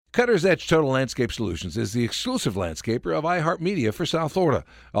Cutter's Edge Total Landscape Solutions is the exclusive landscaper of iHeartMedia for South Florida.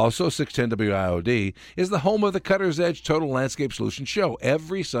 Also, 610 WIOD is the home of the Cutter's Edge Total Landscape Solutions show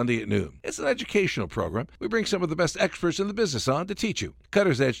every Sunday at noon. It's an educational program. We bring some of the best experts in the business on to teach you.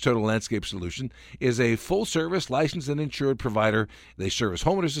 Cutter's Edge Total Landscape Solution is a full-service licensed and insured provider. They service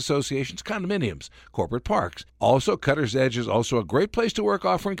homeowners associations, condominiums, corporate parks. Also, Cutter's Edge is also a great place to work,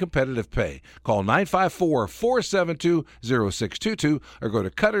 offering competitive pay. Call 954-472-0622 or go to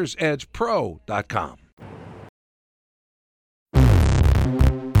cuttersedgepro.com.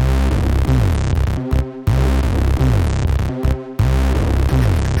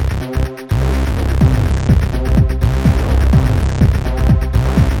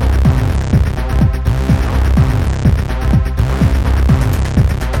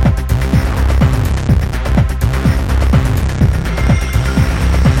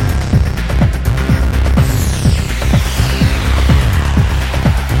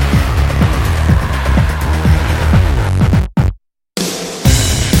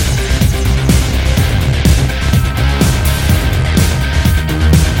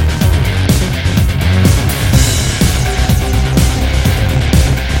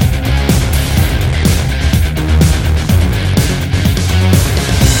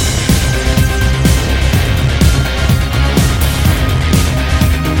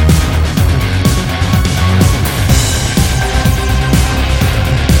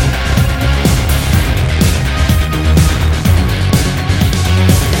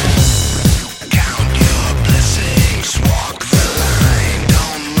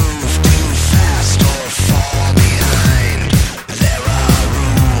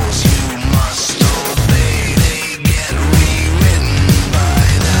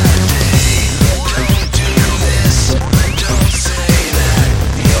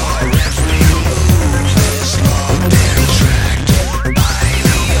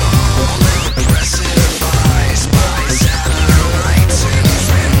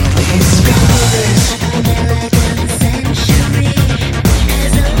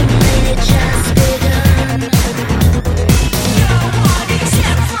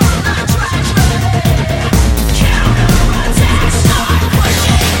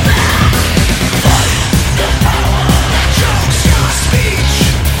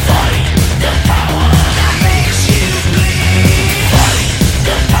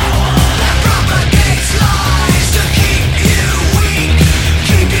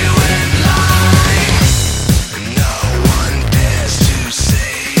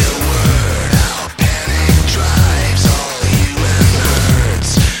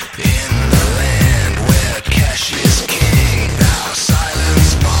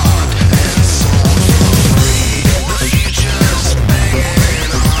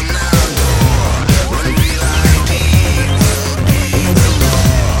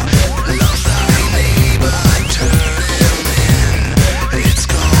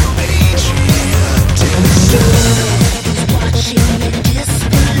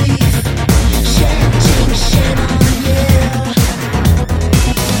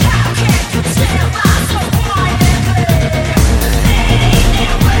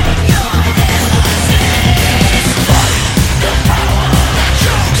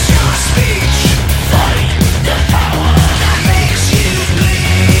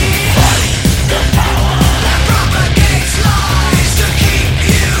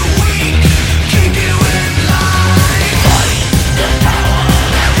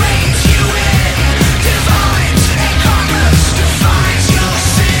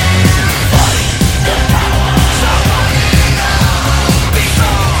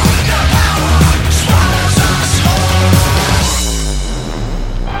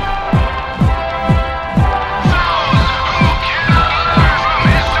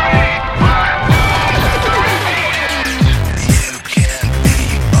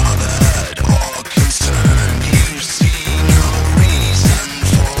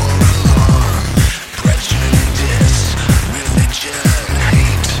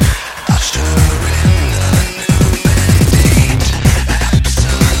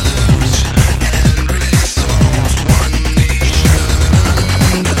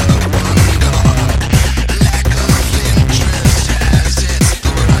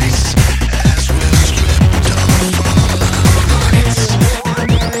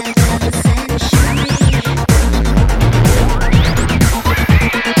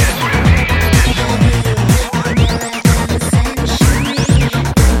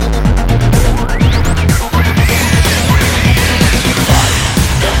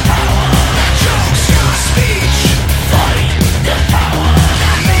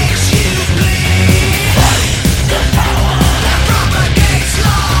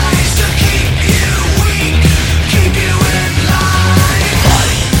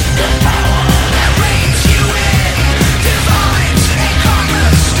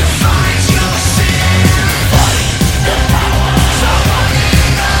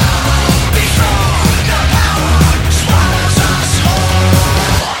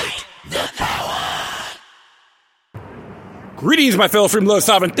 Greetings, my fellow freedom loving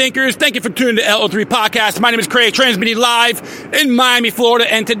sovereign thinkers. Thank you for tuning to LO3 Podcast. My name is Craig, transmitting live in Miami,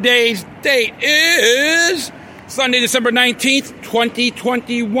 Florida, and today's date is Sunday, December 19th,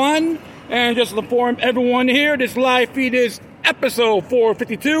 2021. And just to inform everyone here, this live feed is episode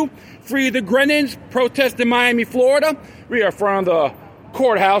 452, Free the Grenons, protest in Miami, Florida. We are from the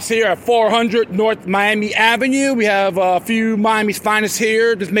courthouse here at 400 North Miami Avenue. We have a few Miami's finest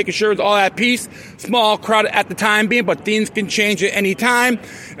here, just making sure it's all at peace. Small crowd at the time being, but things can change at any time.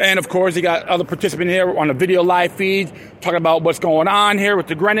 And of course, you got other participants here on the video live feed talking about what's going on here with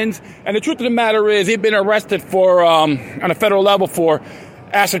the Grenons. And the truth of the matter is, they've been arrested for on a federal level for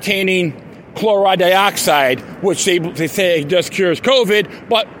ascertaining chloride dioxide, which they say just cures COVID,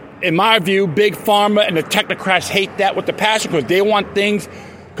 but in my view, Big Pharma and the technocrats hate that with the passion because they want things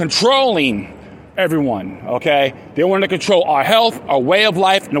controlling everyone, okay? They want to control our health, our way of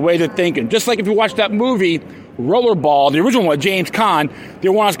life, and the way they're thinking. Just like if you watch that movie, Rollerball, the original one, James Caan, they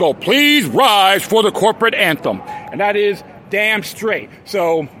want us to go, please rise for the corporate anthem. And that is damn straight.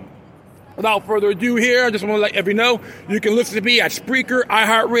 So, without further ado here, I just want to let everyone know you can listen to me at Spreaker,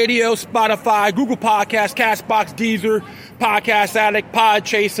 iHeartRadio, Spotify, Google Podcasts, CastBox, Deezer, Podcast Addict,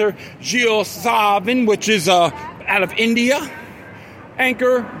 Podchaser, JioSaavn, which is out of India,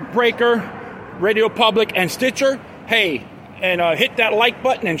 Anchor, Breaker, Radio Public, and Stitcher. Hey, and hit that like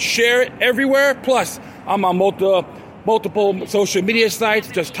button and share it everywhere. Plus, I'm on multiple social media sites.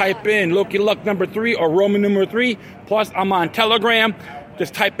 Just type in Loki Luck number 3 or Roman numeral 3. Plus, I'm on Telegram.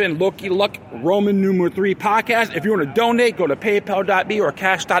 Just type in Loki Luck Roman numeral 3 podcast. If you want to donate, go to paypal.me or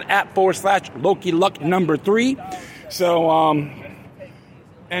cash.app/Loki Luck number 3. So,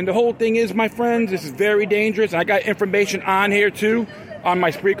 and the whole thing is, my friends, this is very dangerous. I got information on here too, on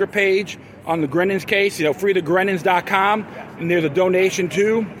my Spreaker page, on the Grenons case, freethegrenons.com, and there's a donation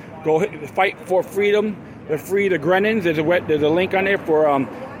too. Go fight for freedom, the Free the Grenons. There's a link on there for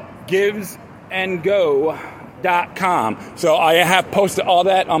givesandgo.com. So I have posted all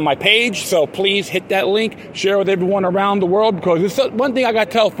that on my page, so please hit that link, share with everyone around the world, because it's one thing I got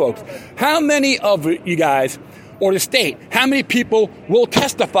to tell folks. How many of you guys, or the state, how many people will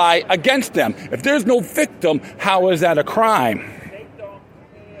testify against them? If there's no victim, how is that a crime?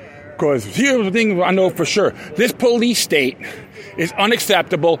 Because here's the thing I know for sure. This police state is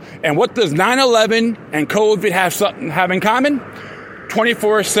unacceptable, and what does 9/11 and COVID have in common?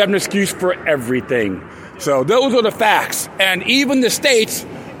 24/7 excuse for everything. So those are the facts. And even the states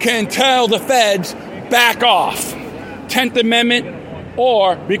can tell the feds, back off. 10th Amendment,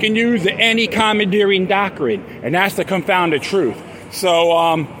 or we can use the anti-commandeering doctrine. And that's the confounded truth. So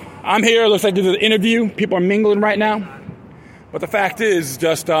I'm here. Looks like there's an interview. People are mingling right now. But the fact is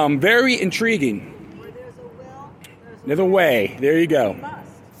just very intriguing. Where there's a will, there's a way. There you go.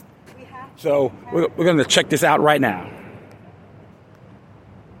 So we're going to check this out right now.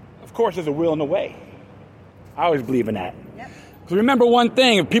 Of course, there's a will and a way. I always believe in that. Yep. Because remember one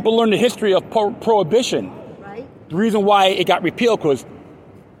thing, if people learn the history of prohibition, right? The reason why it got repealed because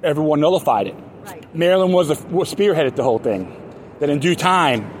everyone nullified it. Right. Maryland was spearheaded the whole thing. Then in due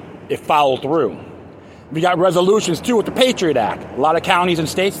time, it followed through. We got resolutions too with the Patriot Act. A lot of counties and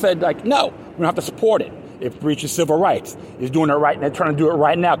states said, like, no, we don't have to support it. It breaches civil rights. It's doing it right, and they're trying to do it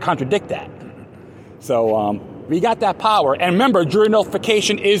right now, contradict that. So we got that power. And remember, jury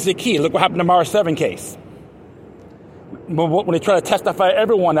nullification is the key. Look what happened to the Mars 7 case. When they try to testify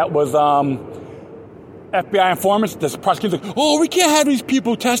everyone that was FBI informants, the prosecutor's like, oh, we can't have these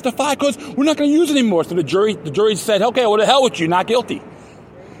people testify because we're not going to use it anymore. So the jury said, okay, well, the hell with you, not guilty.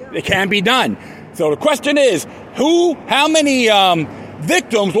 It can be done. So the question is, how many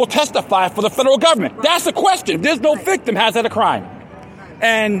victims will testify for the federal government? That's the question. If there's no victim, how's that a crime?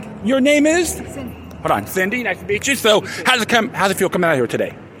 And your name is? Cindy. Hold on, Cindy, nice to meet you. So how's it feel coming out here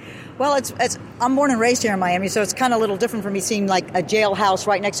today? Well, I'm born and raised here in Miami, so it's kind of a little different for me seeing like a jailhouse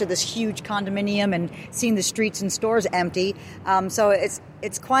right next to this huge condominium and seeing the streets and stores empty. So it's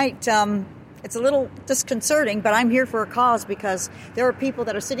quite it's a little disconcerting, but I'm here for a cause because there are people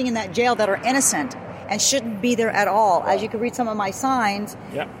that are sitting in that jail that are innocent and shouldn't be there at all. As you can read some of my signs,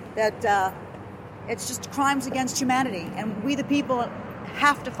 that it's just crimes against humanity, and we the people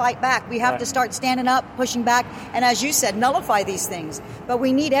have to fight back. We have to start standing up, pushing back, and as you said, nullify these things. But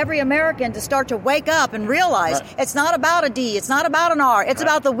we need every American to start to wake up and realize it's not about a D, it's not about an R, it's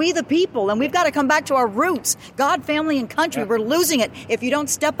about the we the people, and we've got to come back to our roots. God, family, and country. We're losing it. If you don't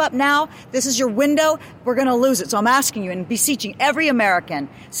step up now, this is your window, we're going to lose it. So I'm asking you and beseeching every American,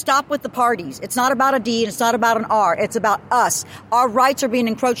 stop with the parties. It's not about a D and it's not about an R. It's about us. Our rights are being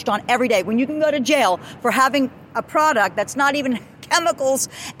encroached on every day. When you can go to jail for having a product that's not even chemicals,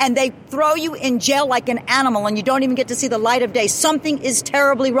 and they throw you in jail like an animal, and you don't even get to see the light of day. Something is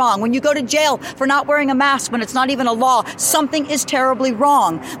terribly wrong. When you go to jail for not wearing a mask when it's not even a law, something is terribly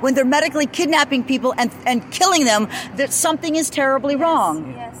wrong. When they're medically kidnapping people and killing them, that something is terribly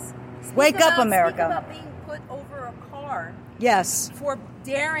wrong. Yes. Wake up, America. Speak about being put over a car. Yes. For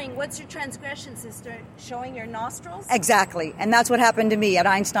daring, what's your transgression, sister? Showing your nostrils? Exactly. And that's what happened to me at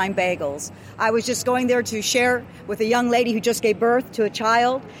Einstein Bagels. I was just going there to share with a young lady who just gave birth to a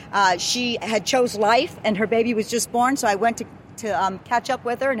child. She had chose life, and her baby was just born, so I went to catch up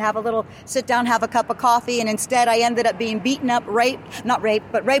with her and have a little sit down, have a cup of coffee, and instead I ended up being beaten up, not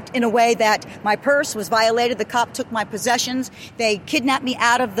raped, but raped in a way that my purse was violated. The cop took my possessions. They kidnapped me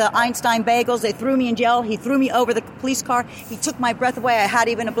out of the Einstein Bagels. They threw me in jail. He threw me over the police car. He took my breath away. I had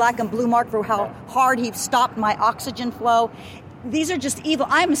even a black and blue mark for how hard he stopped my oxygen flow. These are just evil.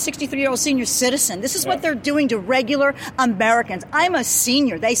 I'm a 63-year-old senior citizen. This is what they're doing to regular Americans. I'm a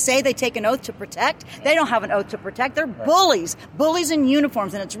senior. They say they take an oath to protect. They don't have an oath to protect. They're bullies in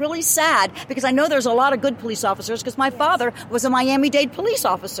uniforms. And it's really sad because I know there's a lot of good police officers because my father was a Miami-Dade police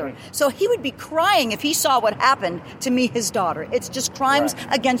officer. So he would be crying if he saw what happened to me, his daughter. It's just crimes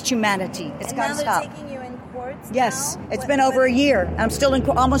against humanity. It's got to stop. Taking you in court Yes. now? It's been over a year. I'm still in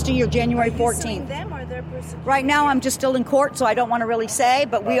court, almost a year, January 14th. Are you suing them or they're persecuting Right now, you? I'm just still in court, so I don't want to really say,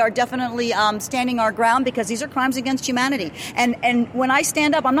 but we are definitely standing our ground because these are crimes against humanity. And when I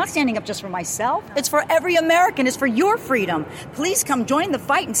stand up, I'm not standing up just for myself. It's for every American. It's for your freedom. Please come join the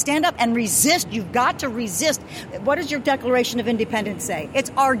fight and stand up and resist. You've got to resist. What does your Declaration of Independence say?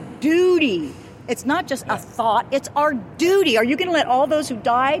 It's our duty. It's not just a thought. It's our duty. Are you going to let all those who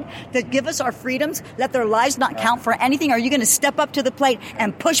died that give us our freedoms, let their lives not count for anything? Are you going to step up to the plate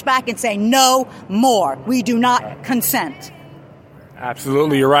and push back and say, no more? We do not consent.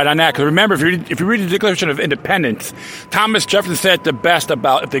 Absolutely, you're right on that. Because remember, if you read the Declaration of Independence, Thomas Jefferson said it the best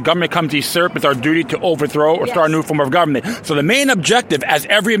about if the government comes to usurp, it's our duty to overthrow or start a new form of government. So the main objective, as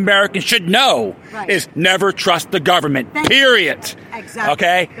every American should know, is never trust the government, period. Exactly.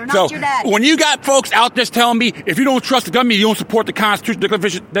 Okay? They're not your daddy. When you got folks out there telling me, if you don't trust the government, you don't support the Constitution,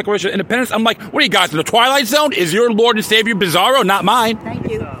 Declaration of Independence, I'm like, what are you guys, in the Twilight Zone? Is your Lord and Savior Bizarro, not mine? Thank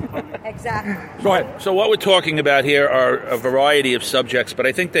you. Exactly. Go ahead. So what we're talking about here are a variety of subjects, but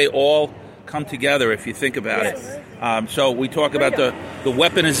I think they all come together if you think about it. So we talk about the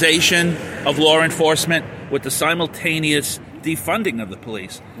weaponization of law enforcement with the simultaneous defunding of the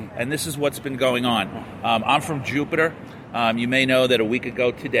police. And this is what's been going on. I'm from Jupiter. You may know that a week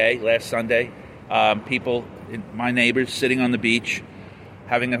ago today, last Sunday, people, my neighbors, sitting on the beach,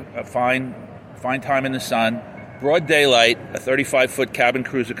 having a fine time in the sun, broad daylight, a 35-foot cabin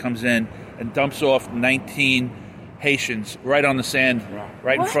cruiser comes in and dumps off 19 Haitians right on the sand,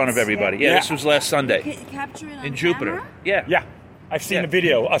 right in front of everybody. Yeah, this was last Sunday. Capture it on in Jupiter. camera? Yeah. I've seen the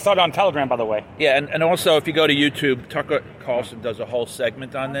video. I saw it on Telegram, by the way. Yeah, and also if you go to YouTube, Tucker Carlson does a whole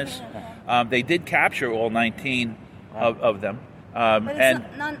segment on this. They did capture all 19 of them. But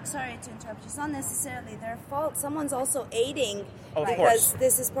it's not, sorry to interrupt, it's not necessarily their fault. Someone's also aiding because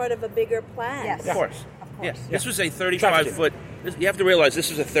this is part of a bigger plan. Yes. Of course. Yeah. This was a 35-foot, you have to realize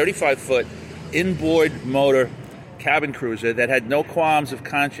this was a 35-foot inboard motor cabin cruiser that had no qualms of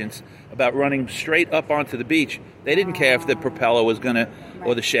conscience about running straight up onto the beach. They didn't care if the propeller was going to,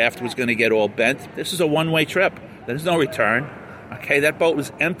 or the shaft was going to get all bent. This is a one-way trip. There's no return. Okay, that boat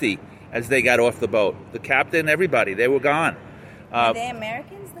was empty as they got off the boat. The captain, everybody, they were gone. Are they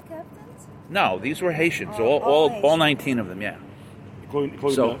Americans, the captains? No, these were Haitians, all 19 of them, yeah.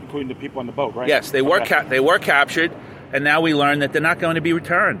 Including the people on the boat, right? Yes, they were captured, and now we learn that they're not going to be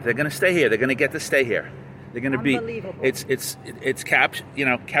returned. They're going to stay here. They're going to get to stay here. They're going to be. It's catch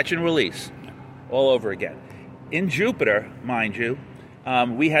and release, all over again. In Jupiter, mind you,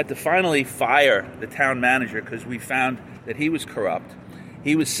 we had to finally fire the town manager because we found that he was corrupt.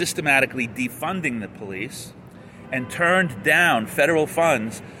 He was systematically defunding the police and turned down federal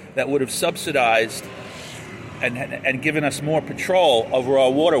funds that would have subsidized and given us more patrol over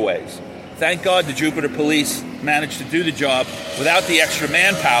our waterways. Thank God the Jupiter police managed to do the job without the extra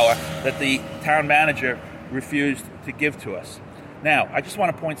manpower that the town manager refused to give to us. Now, I just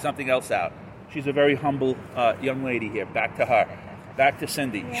want to point something else out. She's a very humble young lady here. Back to her. Back to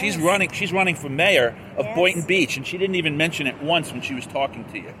Cindy. Yes. She's running for mayor of Boynton Beach, and she didn't even mention it once when she was talking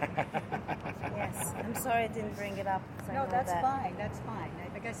to you. Yes, I'm sorry I didn't bring it up. No, that's fine. That's fine.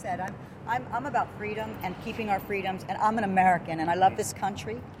 Like I said, I'm about freedom and keeping our freedoms, and I'm an American, and I love this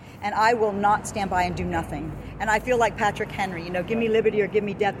country, and I will not stand by and do nothing. And I feel like Patrick Henry, give me liberty or give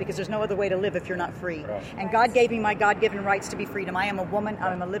me death, because there's no other way to live if you're not free. Right. And God gave me my God-given rights to be freedom. I am a woman.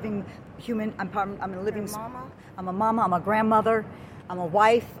 I'm a living human. I'm a living. Mama. I'm a mama. I'm a grandmother. I'm a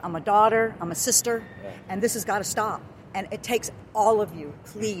wife. I'm a daughter. I'm a sister. Yeah. And this has got to stop. And it takes all of you,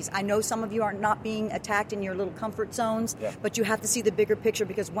 please. I know some of you are not being attacked in your little comfort zones, but you have to see the bigger picture,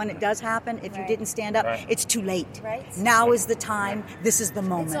 because when it does happen, if you didn't stand up, it's too late. Right. Now is the time. This is the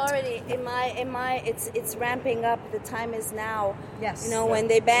moment. It's already it's ramping up. The time is now. Yes. When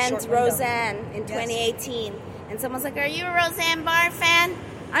they banned Roseanne in 2018, and someone's like, "Are you a Roseanne Barr fan?"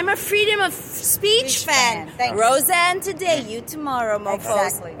 I'm a freedom of speech fan. Roseanne today, you tomorrow,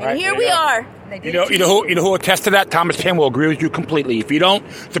 mofos. And here we are. You know who attests to that? Thomas Paine will agree with you completely. If you don't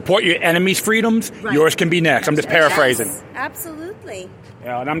support your enemy's freedoms, yours can be next. I'm just paraphrasing. Yes, absolutely.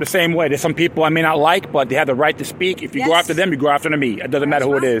 And I'm the same way. There's some people I may not like, but they have the right to speak. If you go after them, you go after me. It doesn't matter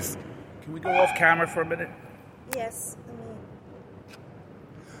who it is. Can we go off camera for a minute? Yes.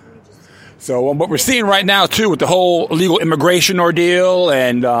 So what we're seeing right now, too, with the whole illegal immigration ordeal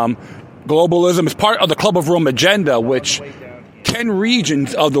and globalism is part of the Club of Rome agenda, which 10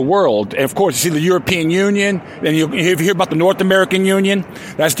 regions of the world, and of course you see the European Union, then you hear about the North American Union,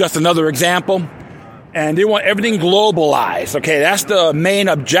 that's just another example. And they want everything globalized, okay? That's the main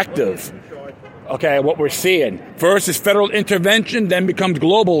objective, okay, what we're seeing. First is federal intervention, then becomes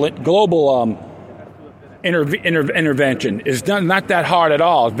global intervention. It's not that hard at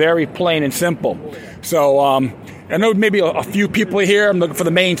all. It's very plain and simple. So I know maybe a few people here. I'm looking for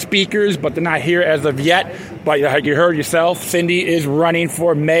the main speakers, but they're not here as of yet. But like you heard yourself, Cindy is running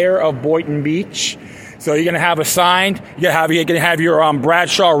for mayor of Boynton Beach. So you're going to have a sign. You're going to have your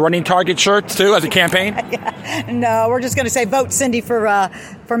Bradshaw running target shirts too as a campaign. No, we're just going to say vote Cindy for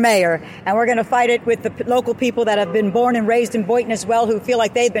mayor, and we're going to fight it with the local people that have been born and raised in Boynton as well, who feel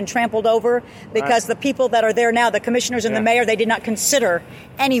like they've been trampled over because the people that are there now, the commissioners and the mayor, they did not consider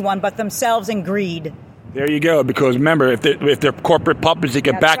anyone but themselves and greed. There you go. Because remember, if they're corporate puppets, they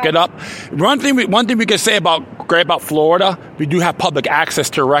can back it up. One thing we can say about Florida, we do have public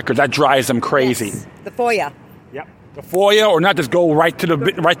access to records. That drives them crazy. Yes. The FOIA. Yep. The FOIA, or not just go right to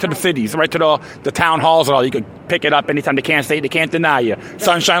the cities, right to the town halls and all. You can pick it up anytime. They can't deny you.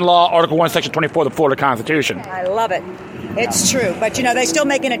 Sunshine Law, Article 1, Section 24 of the Florida Constitution. I love it. It's true. But, they're still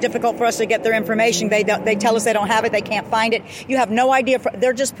making it difficult for us to get their information. They tell us they don't have it. They can't find it. You have no idea.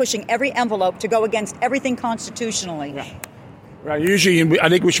 They're just pushing every envelope to go against everything constitutionally. Yeah. Right. Usually, I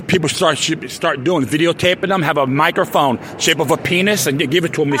think people should start doing videotaping them. Have a microphone shape of a penis and give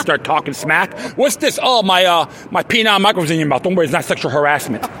it to them. They start talking smack. What's this? Oh, my penile microphone's in your mouth. Don't worry, it's not sexual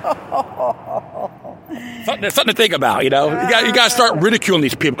harassment. Something to think about. You got to start ridiculing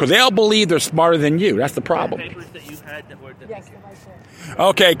these people because they all believe they're smarter than you. That's the problem.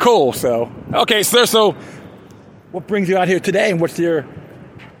 Okay, cool. So what brings you out here today, and what's your?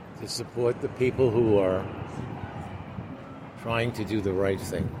 To support the people who are trying to do the right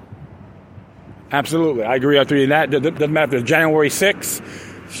thing. Absolutely. I agree with you in that. Doesn't matter if it's January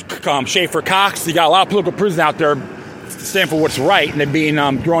 6th, Schaefer Cox, you got a lot of political prisoners out there standing for what's right, and they're being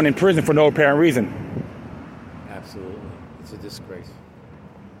thrown in prison for no apparent reason. Absolutely. It's a disgrace.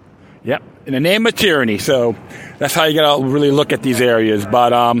 Yep. In the name of tyranny. So that's how you got to really look at these areas.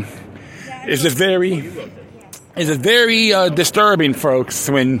 But it's just very disturbing, folks,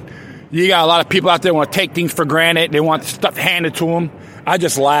 when you got a lot of people out there who want to take things for granted. They want stuff handed to them. I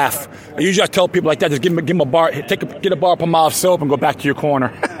just laugh. I usually tell people like that, just give them a bar, get a bar of Palmolive soap and go back to your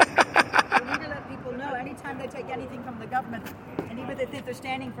corner. We need to let people know anytime they take anything from the government, and even if they think they're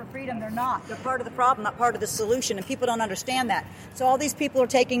standing for freedom, they're not. They're part of the problem, not part of the solution, and people don't understand that. So all these people are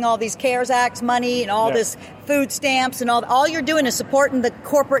taking all these CARES Act money and all this food stamps and all you're doing is supporting the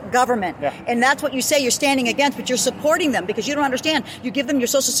corporate government. Yeah. And that's what you say you're standing against, but you're supporting them because you don't understand. You give them your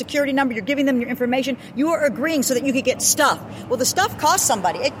social security number, you're giving them your information, you are agreeing so that you could get stuff. Well, the stuff costs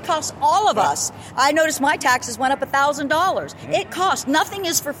somebody. It costs all of us. I noticed my taxes went up $1,000. It costs. Nothing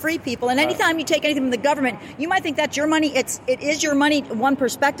is for free, people. And anytime you take anything from the government, you might think that's your money. It is your money, one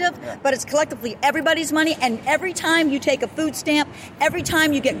perspective, but it's collectively everybody's money. And every time you take a food stamp, every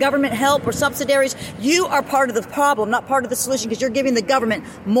time you get government help or subsidiaries, you are part of the problem, not part of the solution, because you're giving the government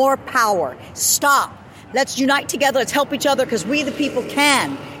more power. Stop. Let's unite together. Let's help each other because we, the people,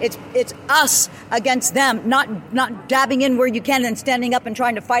 can. It's us against them, not dabbing in where you can and standing up and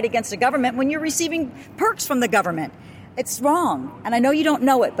trying to fight against the government when you're receiving perks from the government. It's wrong. And I know you don't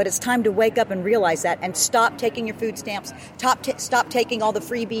know it, but it's time to wake up and realize that and stop taking your food stamps. Stop taking all the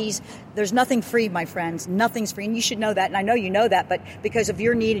freebies. There's nothing free, my friends. Nothing's free. And you should know that. And I know you know that. But because of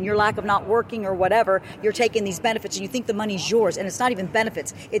your need and your lack of not working or whatever, you're taking these benefits and you think the money's yours. And it's not even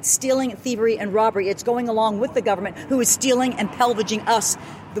benefits. It's stealing, thievery, and robbery. It's going along with the government who is stealing and pelvaging us,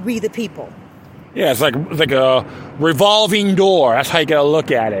 we the people. Yeah, it's like a revolving door. That's how you got to look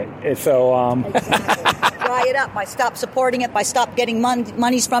at it. It's so Exactly. Dry it up by stop supporting it, by stop getting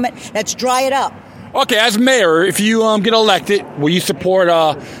monies from it. Let's dry it up. Okay, as mayor, if you get elected, will you support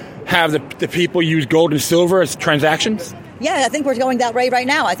have the people use gold and silver as transactions? Yeah, I think we're going that way right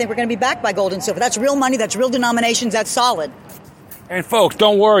now. I think we're going to be backed by gold and silver. That's real money. That's real denominations. That's solid. And folks,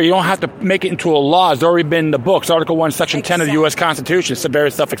 don't worry. You don't have to make it into a law. It's already been in the books. Article 1, Section 10 of the U.S. Constitution. It's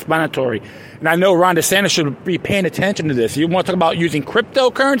very self-explanatory. And I know Ron DeSantis should be paying attention to this. You want to talk about using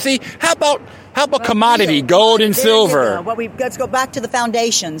cryptocurrency? How about commodity, gold and silver? Let's go back to the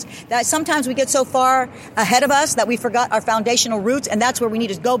foundations. That sometimes we get so far ahead of us that we forgot our foundational roots, and that's where we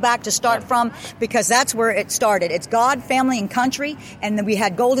need to go back to start from, because that's where it started. It's God, family, and country, and then we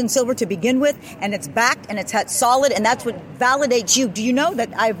had gold and silver to begin with, and it's backed, and it's solid, and that's what validates you. Do you know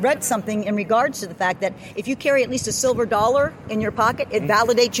that I read something in regards to the fact that if you carry at least a silver dollar in your pocket, it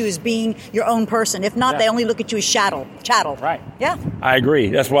validates you as being your own person. If not, they only look at you as chattel. Right. Yeah. I agree.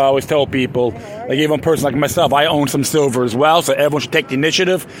 That's why I always tell people, like even a person like myself, I own some silver as well, so everyone should take the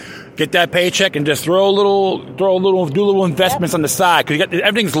initiative, get that paycheck, and just do little investments on the side, because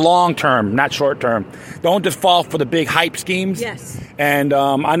everything's long term, not short term. Don't just fall for the big hype schemes. Yes. And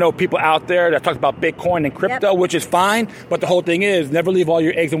I know people out there that talk about Bitcoin and crypto, which is fine, but the whole thing is never leave all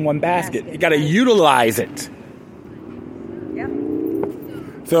your eggs in one basket. You got to utilize it. Yep.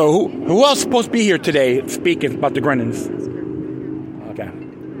 So who else is supposed to be here today speaking about the Grenons? Okay.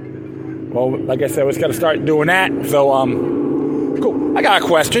 Well, like I said, we just got to start doing that. So, cool. I got a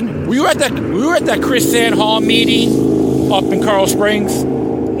question. We were at that Chris Sanhall meeting up in Coral Springs.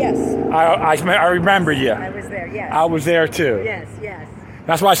 Yes. I remember you. I was there. Yes. I was there too. Yes.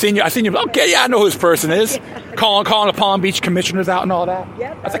 That's why I seen you. Okay, yeah, I know who this person is. Calling the Palm Beach commissioners out and all that.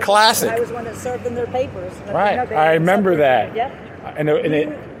 Yep. That's a classic. I was one that served them their papers. Right. I remember that. Yep. I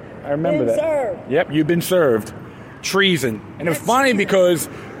remember that. Served. Yep, you've been served. Treason. And it was funny because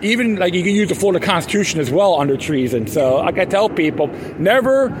even like you can use the Florida Constitution as well under treason. So like I tell people,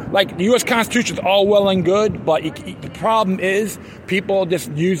 never, like the U.S. Constitution is all well and good, but the problem is people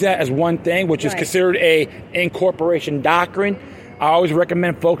just use that as one thing, which is considered a incorporation doctrine. I always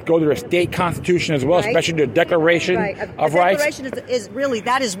recommend folks go to their state constitution as well, especially their Declaration of Rights. The Declaration is really,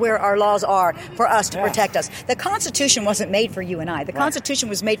 that is where our laws are for us to protect us. The Constitution wasn't made for you and I. The Constitution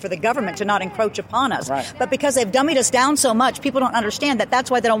was made for the government to not encroach upon us. Right. But because they've dummied us down so much, people don't understand that. That's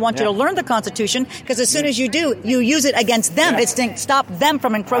why they don't want you to learn the Constitution, because as soon as you do, you use it against them. It's to stop them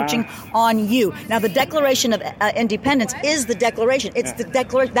from encroaching on you. Now, the Declaration of Independence is the Declaration. It's the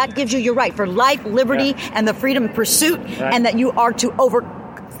Declaration that gives you your right for life, liberty, and the freedom of pursuit, and that you are to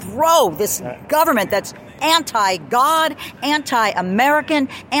overthrow this government that's anti-God, anti-American,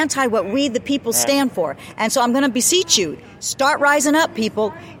 anti-what we, the people, stand for. And so I'm going to beseech you, start rising up,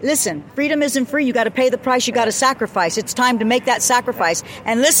 people. Listen, freedom isn't free. You got to pay the price. You got to sacrifice. It's time to make that sacrifice.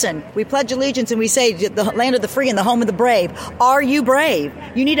 And listen, we pledge allegiance and we say the land of the free and the home of the brave. Are you brave?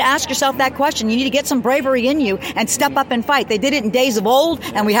 You need to ask yourself that question. You need to get some bravery in you and step up and fight. They did it in days of old,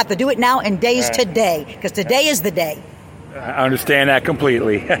 and we have to do it now in days today, because today is the day. I understand that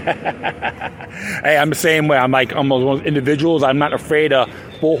completely. Hey, I'm the same way. I'm like almost one of those individuals. I'm not afraid to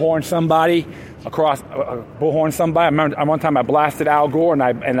bullhorn somebody bullhorn somebody. I remember one time I blasted Al Gore and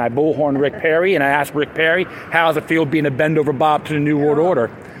I bullhorned Rick Perry, and I asked Rick Perry, how does it feel being a bend over Bob to the New World Order?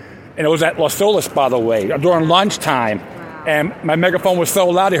 And it was at Los Olas, by the way, during lunchtime. And my megaphone was so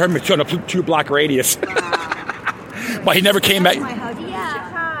loud, they heard me on a 2-block radius. But he never came back.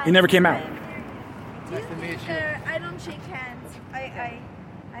 Yeah. He never came out. I don't shake hands.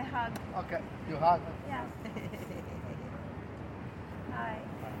 I hug. Okay, you hug. Yeah.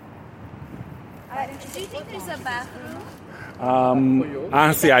 Hi. Do you think there's a bathroom?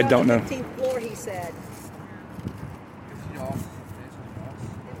 Honestly, I don't know. 15th floor, he said.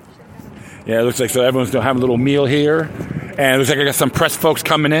 Yeah, it looks like so everyone's going to have a little meal here. And it looks like I got some press folks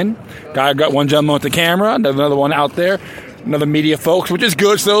coming in. I got one gentleman with the camera, another one out there. Another media folks, which is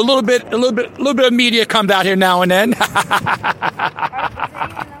good. So a little bit of media comes out here now and then.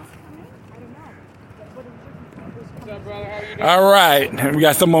 All right, and we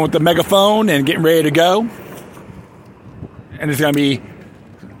got someone with the megaphone and getting ready to go. And it's gonna be.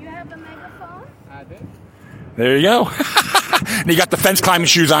 You have a megaphone? I do. There you go. And you got the fence climbing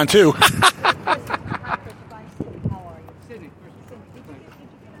shoes on too.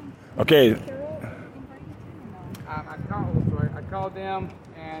 Okay. I called them,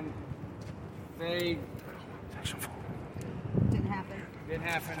 and they didn't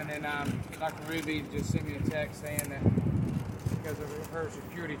happen. And then Dr. Ruby just sent me a text saying that because of her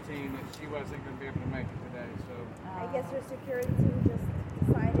security team that she wasn't going to be able to make it today. So I guess her security team just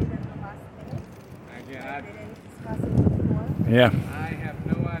decided at the last minute. Again, I didn't discuss it before. Yeah. I have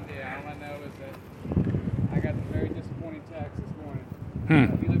no idea. All I know is that I got a very disappointing text this morning.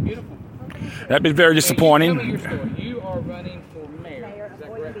 You look beautiful. That'd be very disappointing. Tell me your story. You are running for mayor. Is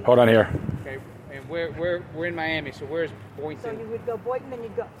that correct? Hold on here. Okay. And we're in Miami. So where's Boynton? So you would go Boynton, then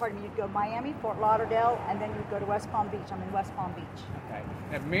you'd go Miami, Fort Lauderdale, and then you'd go to West Palm Beach. I'm in West Palm Beach. Okay.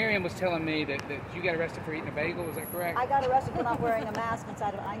 Now Miriam was telling me that you got arrested for eating a bagel. Is that correct? I got arrested for not wearing a mask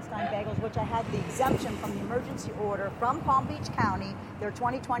inside of Einstein Bagels, which I had the exemption from the emergency order from Palm Beach County. Their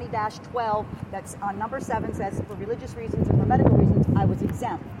 2020-12, that's on number 7, says for religious reasons and for medical reasons, I was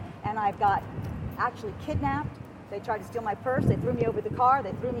exempt. And I've got actually kidnapped. They tried to steal my purse. They threw me over the car.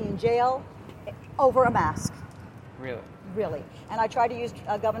 They threw me in jail over a mask. Really? Really. And I tried to use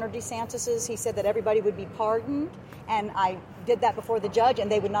Governor DeSantis's. He said that everybody would be pardoned. And I did that before the judge, and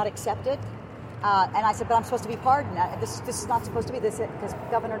they would not accept it. And I said, but I'm supposed to be pardoned. This is not supposed to be this, because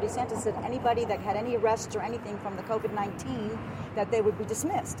Governor DeSantis said anybody that had any arrests or anything from the COVID-19, that they would be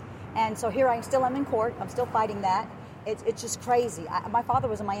dismissed. And so here I still am in court. I'm still fighting that. It's just crazy. My father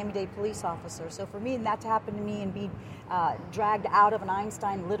was a Miami-Dade police officer, so for me, that to happen to me and be dragged out of an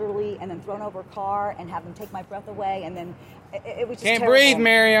Einstein literally and then thrown over a car and have them take my breath away, and then it was just Can't terrible. breathe,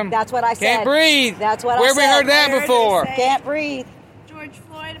 Miriam. That's what I said. Can't breathe. That's what Where I said. we heard that before? Can't breathe. George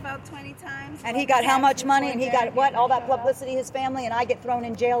Floyd about 20 times. And he got how much money? And he got what? All that publicity, his family, and I get thrown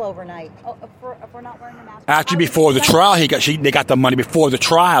in jail overnight for not wearing a mask. Actually, before the trial, they got the money before the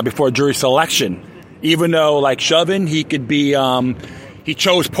trial, before jury selection. Even though, like Chauvin, he could be, he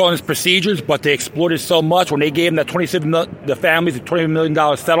chose Portland's procedures, but they exploited so much when they gave him that the families a $20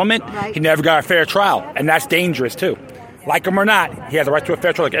 million settlement. Right. He never got a fair trial, and that's dangerous too. Like him or not, he has a right to a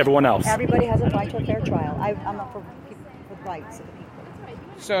fair trial like everyone else. Everybody has a right to a fair trial. I'm up for rights of the people.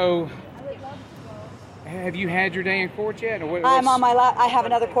 So, have you had your day in court yet? Or I'm on my I have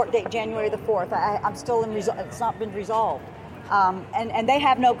another court date, January the 4th. I'm still in. It's not been resolved. And they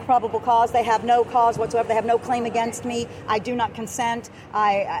have no probable cause. They have no cause whatsoever. They have no claim against me. I do not consent.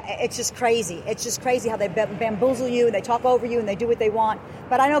 It's just crazy. It's just crazy how they bamboozle you and they talk over you and they do what they want.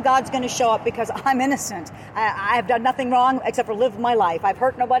 But I know God's going to show up because I'm innocent. I have done nothing wrong except for live my life. I've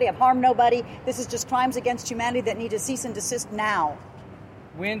hurt nobody. I've harmed nobody. This is just crimes against humanity that need to cease and desist now.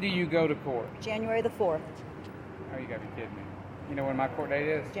 When do you go to court? January the 4th. Oh, you got to be kidding me. You know when my court date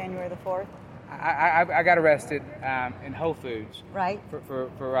is? January the 4th. I got arrested in Whole Foods. Right. For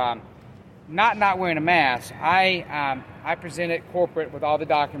not wearing a mask. I presented corporate with all the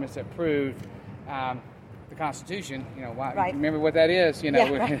documents that proved the Constitution. You know, why? Right. Remember what that is? You know,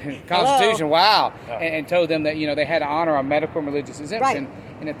 yeah, right. Constitution. Hello. Wow. And told them that they had to honor a medical and religious exemption, right.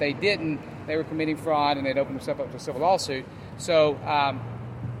 And if they didn't, they were committing fraud, and they'd open themselves up to a civil lawsuit. So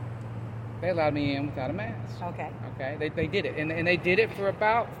they allowed me in without a mask. Okay. They did it, and they did it for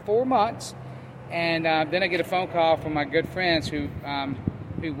about 4 months. And then I get a phone call from my good friends who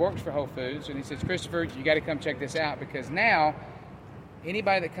works for Whole Foods, and he says, Christopher, you got to come check this out, because now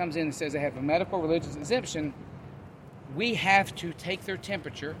anybody that comes in and says they have a medical religious exemption, we have to take their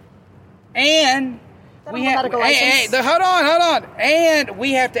temperature, and we have hold on, and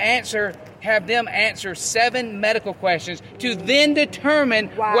we have to have them answer 7 medical questions to then determine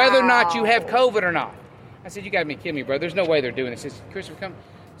whether or not you have COVID or not. I said, you got to be kidding me, bro. There's no way they're doing this. He said, Christopher, come.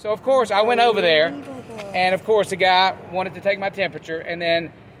 So, of course, I went over there, and, of course, the guy wanted to take my temperature, and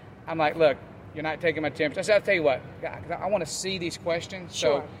then I'm like, look, you're not taking my temperature. I said, I'll tell you what, I want to see these questions.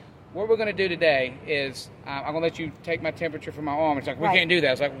 Sure. So what we're going to do today is I'm going to let you take my temperature from my arm. It's like, we can't do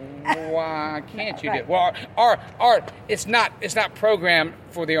that. It's like, why can't you do it? Well, Art, it's not programmed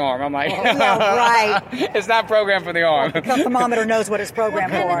for the arm. I'm like, right. It's not programmed for the arm. The thermometer knows what it's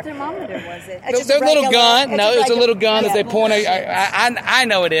programmed What kind of for. thermometer was it? It's just the a regular, little gun. No, it's a little gun that they point. Yeah. I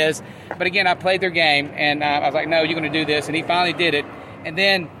know it is, but again, I played their game, and I was like, no, you're going to do this, and he finally did it, and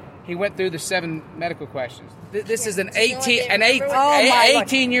then he went through the 7 medical questions. This is an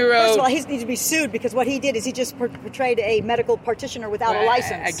 18-year-old. First of all, he needs to be sued because what he did is he just portrayed a medical practitioner without a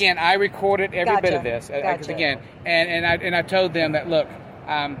license. Again, I recorded every bit of this. Gotcha. Again, and I told them that, look,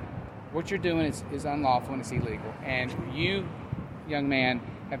 what you're doing is unlawful and it's illegal, and you, young man,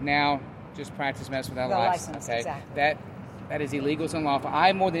 have now just practiced mess without a license. Okay, exactly. That is illegal. It's unlawful.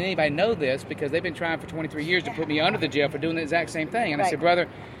 I more than anybody know this because they've been trying for 23 years to put me under the jail for doing the exact same thing. And I said, brother,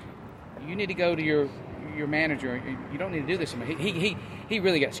 you need to go to your your manager, you don't need to do this. I mean, he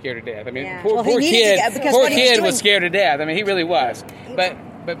really got scared to death. I mean, Yeah. poor kid was scared to death. I mean, he really was. But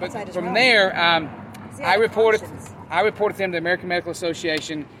from there, I reported them to the American Medical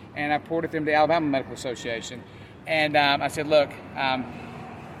Association, and I reported them to the Alabama Medical Association. And I said, look, I'm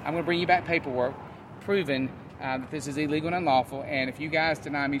going to bring you back paperwork proving that this is illegal and unlawful, and if you guys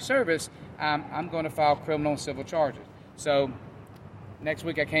deny me service, I'm going to file criminal and civil charges. So next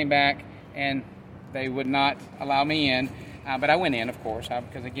week I came back, and they would not allow me in. But I went in, of course,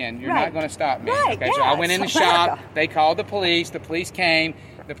 because, again, you're not going to stop me. Right, okay, so I went in the shop. They called the police. The police came.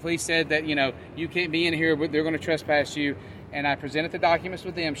 The police said that, you can't be in here. They're going to trespass you. And I presented the documents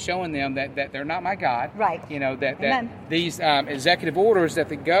with them, showing them that they're not my God. Right. That these executive orders that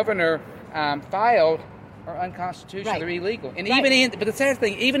the governor filed are unconstitutional. Right. They're illegal. And Right. but the sad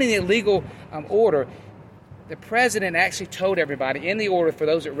thing, even in the illegal order, the president actually told everybody in the order, for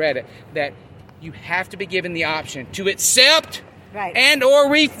those that read it, that you have to be given the option to accept and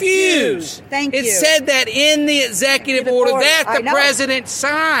or refuse. Thank you. It said that in the executive order that the president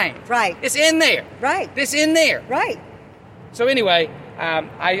signed. Right. It's in there. Right. It's in there. Right. So anyway,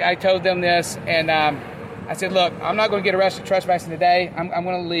 I told them this, and I said, look, I'm not going to get arrested trespassing today. I'm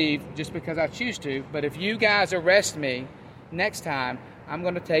going to leave just because I choose to. But if you guys arrest me next time, I'm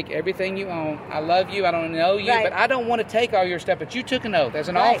going to take everything you own. I love you. I don't know you, but I don't want to take all your stuff. But you took an oath. As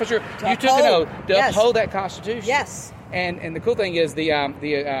an officer, you took an oath to uphold that Constitution. Yes. And the cool thing is the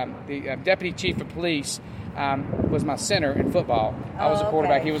deputy chief of police was my center in football. I was a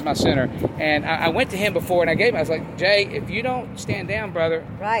quarterback. He was my center. And I went to him before, and I was like, Jay, if you don't stand down, brother,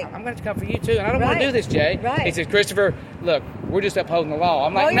 I'm going to have to come for you too. And I don't want to do this, Jay. Right. He said, Christopher, look, we're just upholding the law.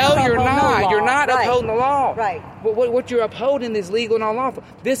 I'm like, no, you're not. You're not upholding the law. Right. What you're upholding is legal and unlawful.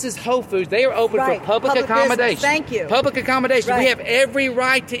 This is Whole Foods. They are open for public accommodation. Business. Thank you. Public accommodation. Right. We have every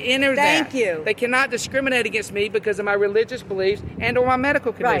right to enter that. Thank you. They cannot discriminate against me because of my religious beliefs and or my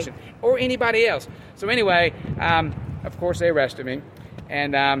medical condition or anybody else. So anyway, of course they arrested me.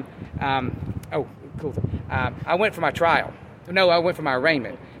 And, cool. I went for my trial. No, I went for my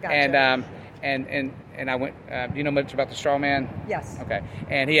arraignment. Gotcha. And I went, do you know much about the straw man? Yes. Okay.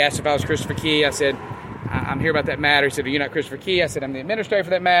 And he asked if I was Christopher Key. I said, I'm here about that matter. He said, are you not Christopher Key? I said, I'm the administrator for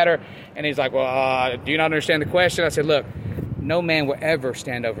that matter. And he's like, well, do you not understand the question? I said, look, no man will ever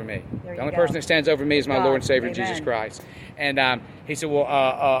stand over me. The only person that stands over me is my Lord and Savior, Jesus Christ. And he said, well,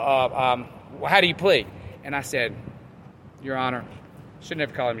 how do you plead? And I said, Your Honor, should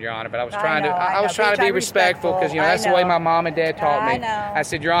never call him Your Honor, but I was trying to be respectful because that's the way my mom and dad taught me. I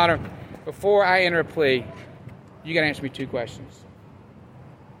said, Your Honor, before I enter a plea, you got to answer me two questions.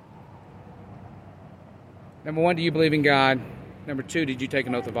 Number one, do you believe in God? Number two, did you take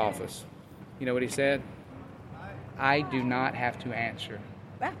an oath of office? You know what he said? I do not have to answer.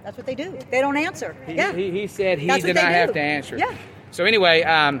 Well, that's what they do. They don't answer. He said he did not have to answer. Yeah. So anyway,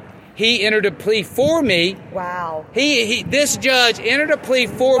 he entered a plea for me. Wow. This judge entered a plea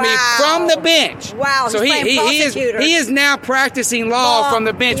for me from the bench. Wow. So he is now practicing law from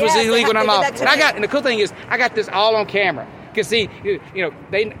the bench, was illegal and unlawful. And the cool thing is, I got this all on camera. Because see,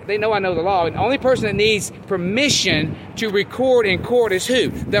 they know I know the law, and the only person that needs permission to record in court is who?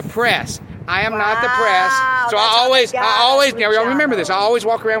 The press. I am not the press, so I always. Now y'all remember this. I always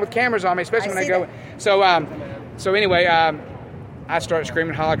walk around with cameras on me, especially when I go. So anyway, I started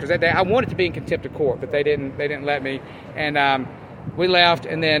screaming, hollering because that day I wanted to be in contempt of court, but they didn't let me, and we left.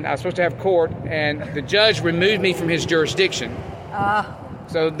 And then I was supposed to have court, and the judge removed me from his jurisdiction.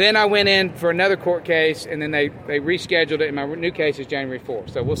 So then I went in for another court case, and then they rescheduled it, and my new case is January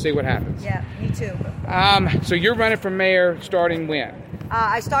 4th. So we'll see what happens. Yeah, me too. So you're running for mayor starting when?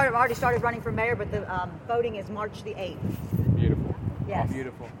 I already started running for mayor, but the voting is March the 8th. Beautiful. Yes. Oh,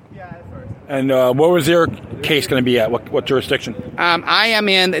 beautiful. And what was your case going to be at? What jurisdiction? I am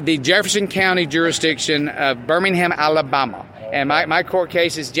in the Jefferson County jurisdiction of Birmingham, Alabama. And my court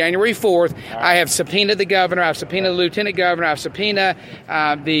case is January 4th. I have subpoenaed the governor. I've subpoenaed the lieutenant governor. I've subpoenaed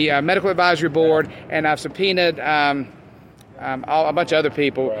the medical advisory board. And I've subpoenaed a bunch of other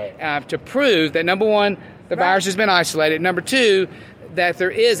people to prove that, number one, the virus has been isolated. Number two, that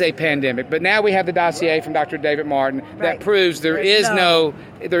there is a pandemic. But now we have the dossier from Dr. David Martin that proves there is no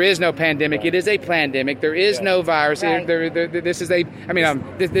pandemic. It is a plandemic. There is no virus. The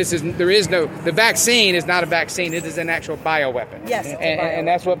vaccine is not a vaccine. It is an actual bioweapon. Yes, and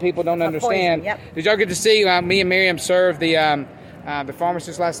that's what people don't understand. Poison, yep. Did y'all get to see me and Miriam serve the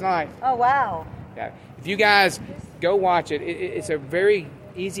pharmacist last night? Oh, wow. Yeah. If you guys go watch it, it's a very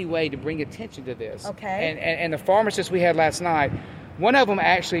easy way to bring attention to this. Okay. And the pharmacist we had last night, one of them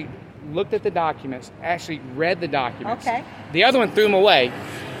actually looked at the documents, actually read the documents. Okay. The other one threw them away.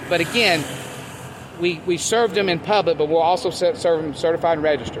 But again, we served them in public, but we'll also serve them certified and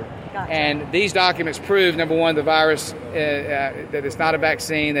registered. Gotcha. And these documents prove, number one, the virus, that it's not a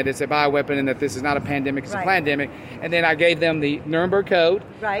vaccine, that it's a bioweapon, and that this is not a pandemic, it's a pandemic. And then I gave them the Nuremberg Code,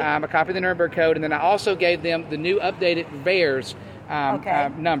 a copy of the Nuremberg Code, and then I also gave them the new updated VAERS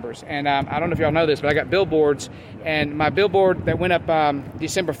numbers. And I don't know if y'all know this, but I got billboards, and my billboard that went up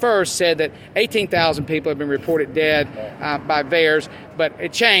December 1st said that 18,000 people have been reported dead by VAERS, but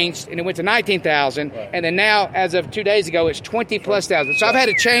it changed, and it went to 19,000, and then now, as of 2 days ago, it's 20-plus thousand. So I've had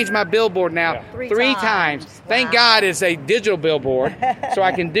to change my billboard now three times. Wow. Thank God it's a digital billboard, so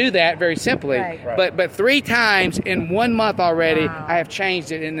I can do that very simply. But 3 times in 1 month already, I have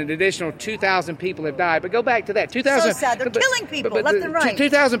changed it, and an additional 2,000 people have died. But go back to that. 2,000. So sad. They're killing people left and right.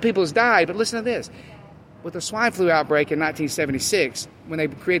 2,000 people has died, but listen to this. With the swine flu outbreak in 1976, when they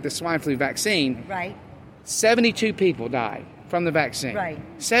created the swine flu vaccine, 72 people died from the vaccine.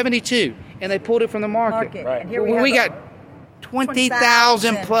 72. And they pulled it from the market. And here we got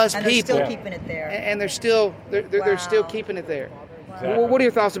 20,000 plus and people. They're still keeping it there. And they're still keeping it there. Well, what are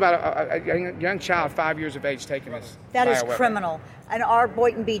your thoughts about a young child 5 years of age taking this? That is criminal. And our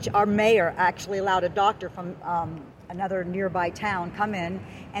Boynton Beach, our mayor actually allowed a doctor from another nearby town come in,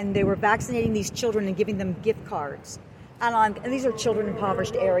 and they were vaccinating these children and giving them gift cards. And these are children in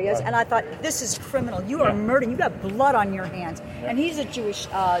impoverished areas. And I thought, this is criminal. You are murdering. You got blood on your hands. And he's a Jewish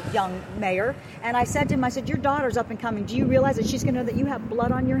young mayor. And I said to him, your daughter's up and coming. Do you realize that she's going to know that you have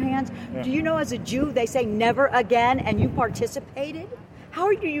blood on your hands? Do you know, as a Jew, they say never again, and you participated? How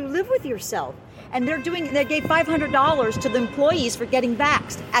do you live with yourself? And they gave $500 to the employees for getting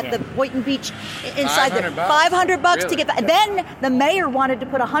vaxxed at the Boynton Beach inside there. $500 to get that. Then the mayor wanted to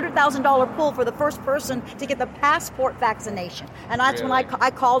put a $100,000 pool for the first person to get the passport vaccination. And that's when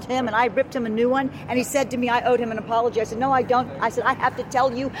I called him and I ripped him a new one. And he said to me, I owed him an apology. I said, no, I don't. I said, I have to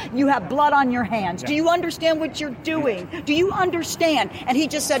tell you, you have blood on your hands. Do you understand what you're doing? Do you understand? And he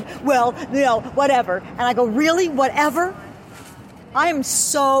just said, well, whatever. And I go, really? Whatever?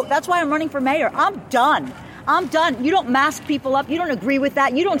 That's why I'm running for mayor. I'm done. You don't mask people up. You don't agree with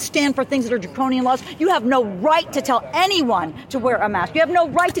that. You don't stand for things that are draconian laws. You have no right to tell anyone to wear a mask. You have no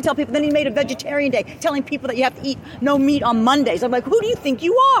right to tell people. Then he made a vegetarian day, telling people that you have to eat no meat on Mondays. I'm like, who do you think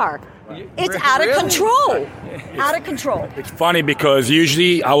you are? It's out of control. Out of control. It's funny because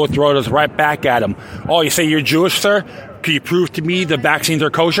usually I will throw this right back at him. Oh, you say you're Jewish, sir? Can you prove to me the vaccines are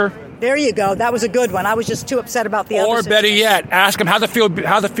kosher? There you go. That was a good one. I was just too upset about the other. Or better yet, ask him how to feel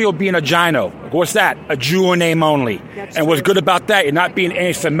being a gyno. What's that? A Jew in name only. And what's good about that? You're not being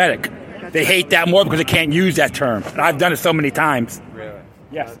anti-Semitic. They hate that more because they can't use that term. And I've done it so many times. Really?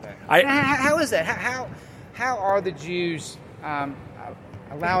 Yes. How is that? How are the Jews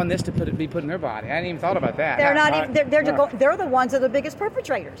allowing this to be put in their body? I hadn't even thought about that. They're the ones that are the biggest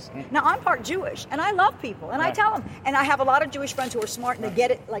perpetrators. Now, I'm part Jewish, and I love people, and I tell them. And I have a lot of Jewish friends who are smart, and they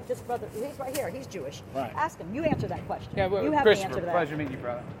get it. Like this brother, he's right here. He's Jewish. Ask him. You answer that question. Yeah, well, you have the answer to that. Pleasure meeting you,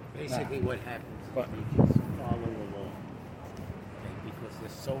 brother. Basically, what happens is they just follow along, because they're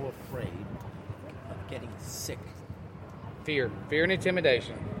so afraid of getting sick. Fear and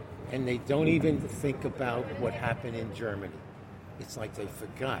intimidation. And they don't even think about what happened in Germany. It's like they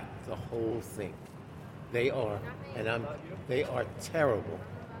forgot the whole thing. They are terrible.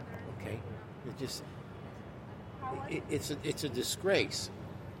 Okay, it's a disgrace,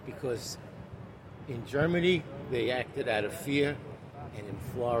 because in Germany they acted out of fear, and in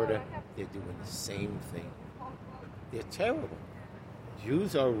Florida they're doing the same thing. They're terrible.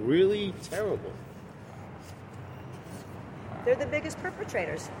 Jews are really terrible. They're the biggest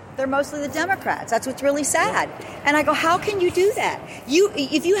perpetrators. They're mostly the Democrats. That's what's really sad. And I go, how can you do that?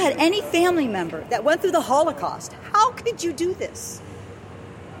 If you had any family member that went through the Holocaust, how could you do this?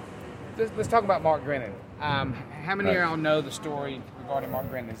 Let's talk about Mark Grennon. How many of y'all know the story regarding Mark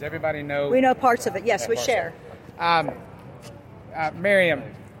Grennon? Does everybody know? We know parts of it. Yes, we share. Miriam,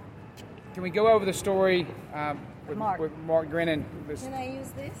 can we go over the story with Mark Grennon? Can I use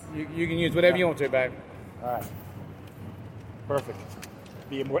this? You can use whatever you want to, babe. All right. Perfect.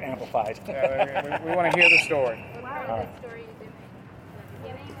 Be more amplified. We want to hear the story. What story is it? The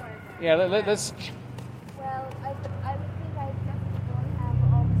beginning or? Yeah, let's. Well, I would think I definitely don't have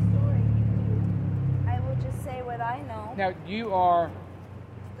all the story. You do. I will just say what I know. Now, you are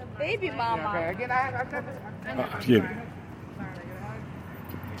the baby mama. Okay, again, Excuse me.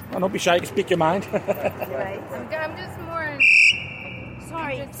 Oh, don't be shy. You can speak your mind. Right. I'm just more.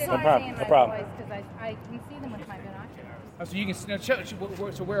 Sorry. No problem. Because I can see them with my binoculars. Oh, so you can.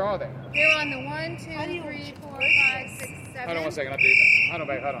 So where are they? They're on the 1, 2, 3, 4, 5, 6, 7. Hold on 1 second. I'll do that. Hold on,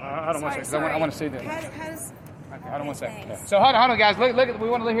 babe. Hold on 1 second. I want to see this. How does Okay, hold on 1 second. Okay. So hold on, guys. Look. We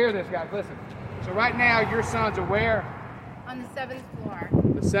want to hear this, guys. Listen. So right now, your sons are where? On the 7th floor.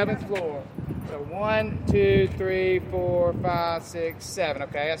 The 7th floor. So 1, 2, 3, 4, 5, 6, 7.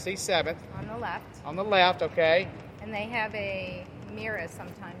 Okay, I see 7th. On the left. On the left, okay. And they have a mirror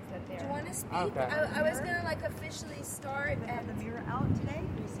sometimes that they're... Do you want to speak? Okay. I was going to like officially start and The mirror out today.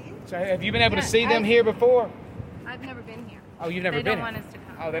 Do you see it? So have you been able to Yeah, see them here before? I've never been here. Oh, you've never They been don't here? want us to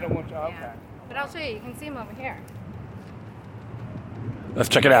come. Oh, they don't want you. Okay. Yeah. But I'll show you. You can see them over here. Let's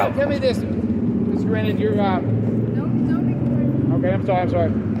check it out. Tell me this, Ms. Grennon, you're Don't record. okay. I'm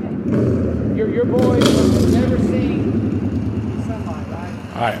sorry. Your boys have never seen sunlight, right?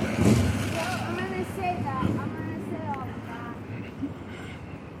 All right. Well, I'm going to say that. I'm going to say all of that.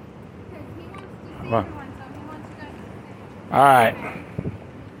 Because he wants to see Wow. everyone, so he wants you guys to see. All right.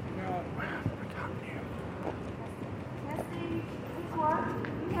 Testing. This work.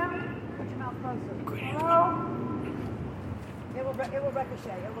 You hear me? Put your mouth closer. Hello? It will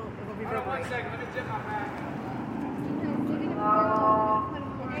ricochet. It will reverberate. Second, let me dip my back.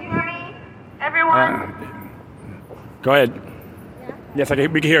 Can you hear me? Everyone? Go ahead. Yes, we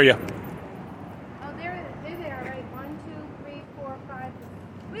can hear you. Oh, they're there, right? 1, 2, 3, 4, 5.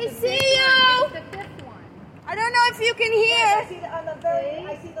 We see you! The 5th one. I don't know if you can hear.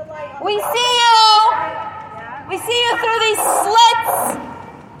 I see the light. We see you! We see you through these slits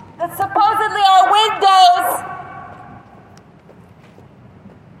that supposedly are windows.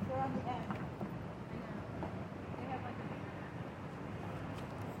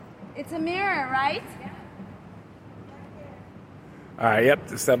 It's a mirror, right? All right, yep,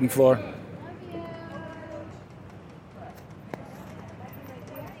 the 7th floor.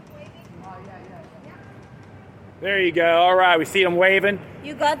 There you go. All right, we see them waving.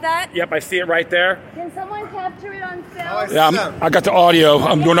 You got that? Yep, I see it right there. Can someone capture it on film? Yeah, I got the audio.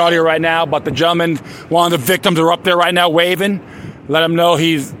 I'm doing audio right now, but the gentleman, one of the victims, are up there right now waving. Let him know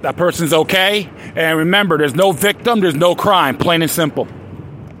that person's okay. And remember, there's no victim, there's no crime, plain and simple.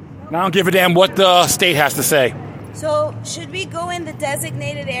 And I don't give a damn what the state has to say. So, should we go in the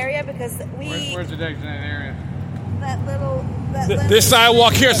designated area? Because Where's the designated area? that little... This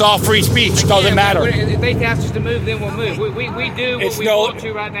sidewalk here is all free speech. Doesn't matter. If they ask us to move, then we'll move. We do what we want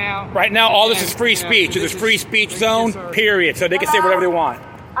to right now. Right now, all this is free speech. It's a free speech zone, period. So they can say whatever they want.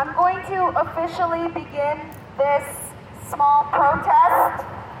 I'm going to officially begin this small protest.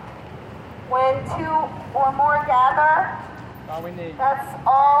 When 2 or more gather, All we need. that's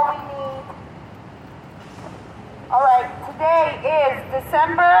all we need. All right, today is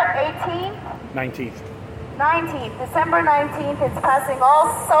December 18th, 19th. 19th. December 19th. It's passing all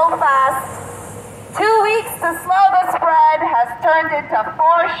so fast. 2 weeks to slow the spread has turned into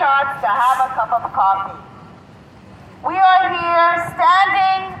 4 shots to have a cup of coffee. We are here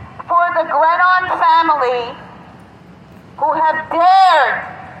standing for the Grenon family who have dared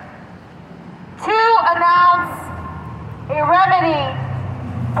to announce a remedy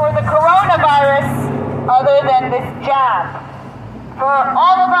for the coronavirus other than this jab. For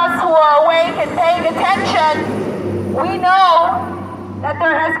all of us who are awake and paying attention, we know that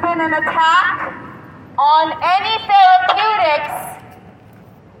there has been an attack on any therapeutics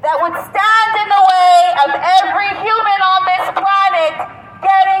that would stand in the way of every human on this planet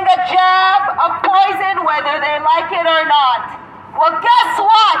getting a jab of poison, whether they like it or not. Well, guess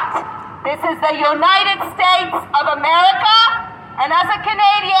what? This is the United States of America, and as a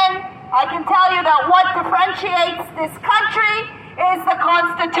Canadian, I can tell you that what differentiates this country is the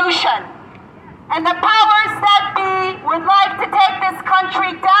Constitution. And the powers that be would like to take this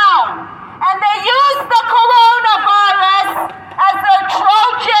country down. And they use the coronavirus as a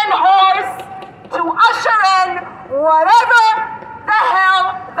Trojan horse to usher in whatever the hell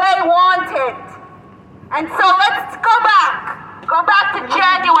they wanted. And so let's go back. Go back to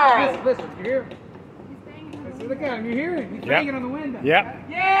January. Listen, you hear? Listen, look at him. You hear him? He's banging on the window. Yep.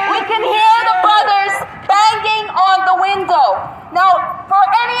 We can hear the brothers banging on the window. Now, for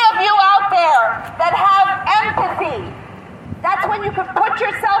any of you out there that have empathy, that's when you can put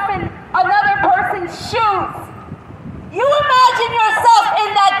yourself in another person's shoes. You imagine yourself in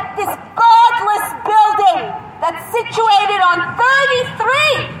this godless building that's situated on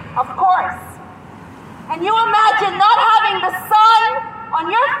 33, of course. And you imagine not having the sun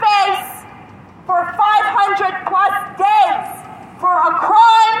on your face for 500 plus days for a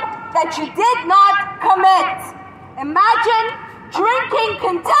crime that you did not commit. Imagine drinking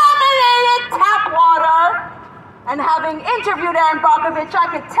contaminated tap water. And having interviewed Aaron Brockovich, I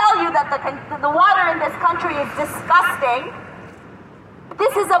could tell you that the water in this country is disgusting.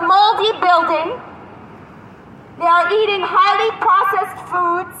 This is a moldy building. They are eating highly processed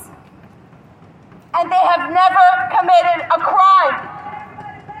foods. And they have never committed a crime.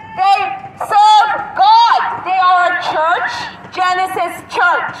 They serve Adventist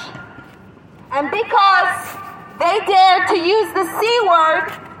Church. And because they dare to use the C word,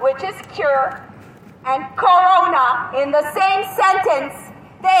 which is cure, and corona in the same sentence,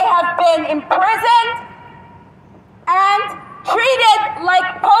 they have been imprisoned and treated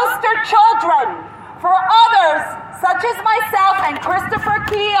like poster children for others, such as myself and Christopher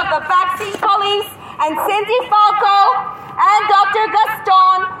Key of the Vaccine Police and Cindy Falco and Dr.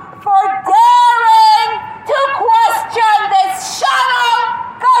 Gaston for daring to question this shadow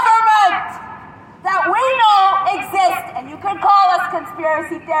government that we know exists. And you can call us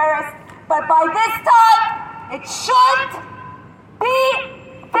conspiracy theorists, but by this time, it should be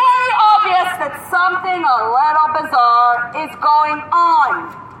very obvious that something a little bizarre is going on.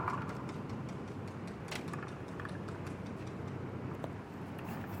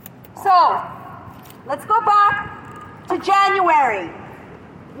 So, let's go back to January,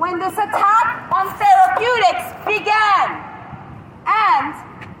 when this attack on therapeutics began. And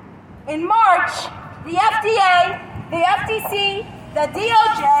in March, the FDA, the FTC, the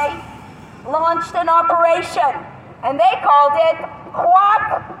DOJ launched an operation, and they called it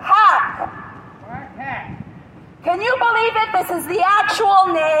Quack Hack. Can you believe it? This is the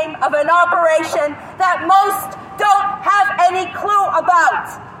actual name of an operation that most don't have any clue about.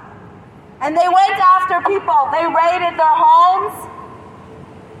 And they went after people. They raided their homes.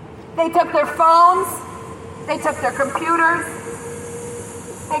 They took their phones. They took their computers.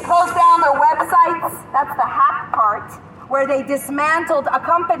 They closed down their websites. That's the hack part, where they dismantled a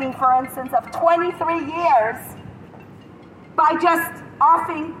company, for instance, of 23 years by just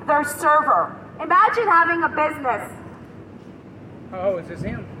offing their server. Imagine having a business. Oh, is this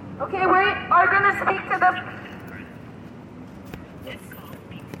him? Okay, we are going to speak to the... This call will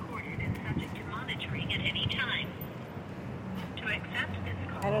be recorded and subject to monitoring at any time. To accept this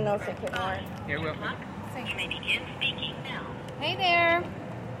call, I don't know if it can work. Here, we'll... you may begin speaking now. Hey there.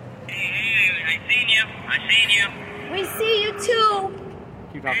 Hey, I seen you. We see you too.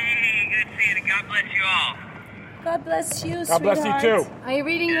 Keep talking. Hey, good seeing you. God bless you all. God bless you, God bless you too. Are you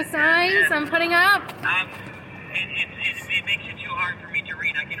reading the signs I'm putting up? It makes it too hard for me to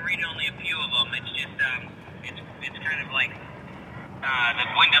read. I can read only a few of them. It's just, it's kind of like, the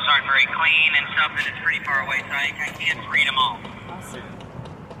windows aren't very clean and stuff, and it's pretty far away, so I can't read them all. Awesome.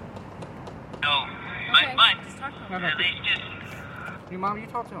 So, Okay, but just talk to him. at least just, Your mom, you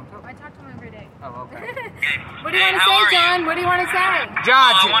talk to him. I talk to him every day. Oh, okay. okay. What do you Hey, want to how say, are you? John? What do you want to say?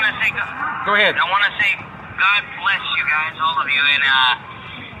 John, I want to say, go ahead. I want to say God bless you guys, all of you, and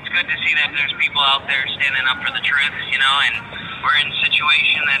it's good to see that there's people out there standing up for the truth, you know, and we're in a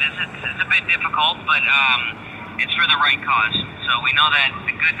situation that is a bit difficult, but it's for the right cause. So we know that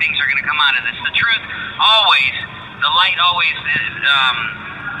the good things are going to come out of this. The truth always, the light always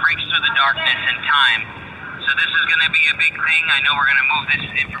breaks through the darkness in time. So this is going to be a big thing. I know we're going to move this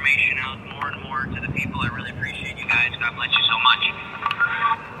information out more and more to the people. I really appreciate you guys. God bless you so much.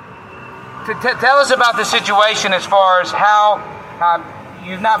 Tell us about the situation as far as how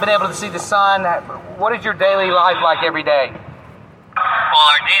you've not been able to see the sun. What is your daily life like every day? Well,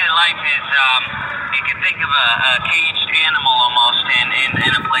 our daily life is, you can think of a caged animal almost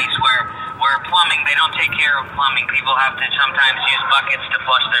in a place where plumbing, they don't take care of plumbing. People have to sometimes use buckets to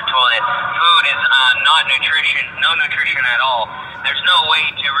flush their toilet. Food is not nutrition, no nutrition at all. There's no way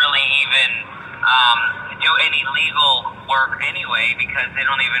to really even do any legal work anyway, because they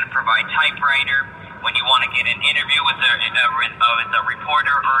don't even provide typewriter. When you want to get an interview with a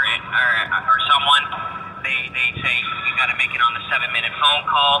reporter or someone, they say you got to make it on the 7-minute phone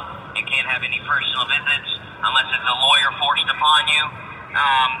call. You can't have any personal visits unless it's a lawyer forced upon you.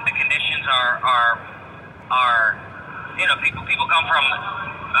 The conditions are you know, people come from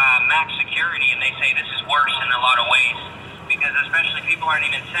max security and they say this is worse in a lot of ways, because especially people aren't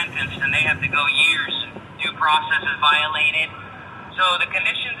even sentenced and they have to go years. Due process is violated. So the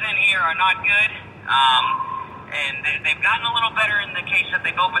conditions in here are not good, and they've gotten a little better in the case that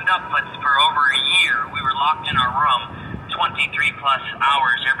they've opened up, but for over a year we were locked in our room 23 plus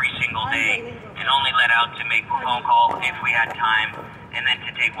hours every single day and only let out to make a phone call if we had time, and then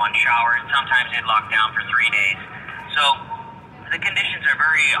to take one shower. Sometimes they'd lock down for 3 days. So the conditions are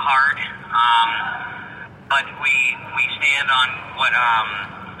very hard, but we stand on what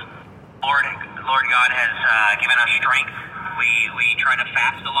Lord God has given us strength. We try to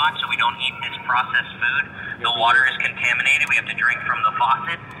fast a lot so we don't eat this processed food. The water is contaminated. We have to drink from the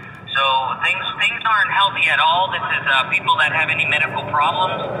faucet. So things aren't healthy at all. This is people that have any medical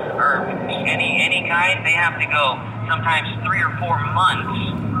problems or any kind, they have to go sometimes 3 or 4 months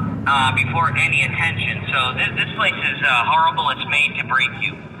before any attention. So this place is horrible. It's made to break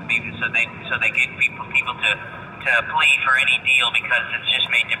you. So they get people to to plea for any deal because it's just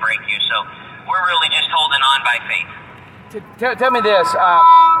made to break you. So we're really just holding on by faith. Tell me this.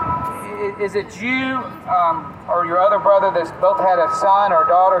 Is it you or your other brother that's both had a son or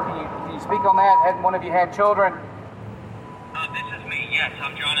daughter? Can you speak on that? Had one of you had children? This is me, yes.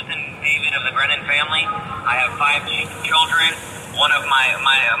 I'm Jonathan David of the Grennon family. I have 5 children. One of my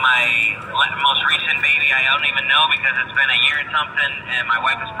most recent baby I don't even know because it's been a year and something, and my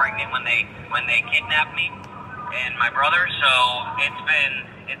wife was pregnant when they kidnapped me and my brother. So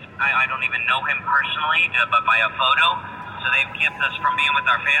I don't even know him personally, but by a photo. So they've kept us from being with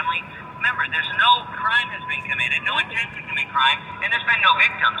our family. Remember, there's no crime has been committed, no intent to commit crime, and there's been no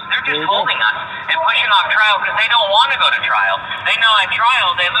victims. They're just holding us and pushing off trial because they don't want to go to trial. They know at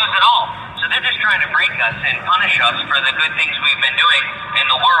trial they lose it all. So they're just trying to break us and punish us for the good things we've been doing in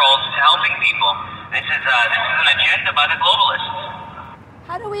the world to helping people. This is an agenda by the globalists.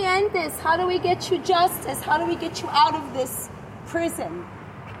 How do we end this? How do we get you justice? How do we get you out of this prison?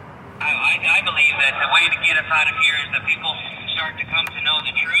 I believe that the way to get us out of here is that people start to come to know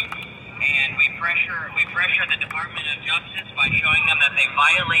the truth, and we pressure the Department of Justice by showing them that they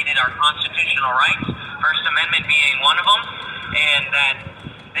violated our constitutional rights, First Amendment being one of them, and that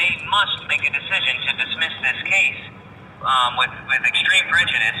they must make a decision to dismiss this case with extreme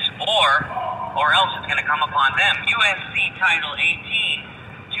prejudice, or else it's going to come upon them. USC Title 18,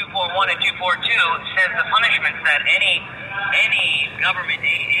 241 and 242 says the punishments that any government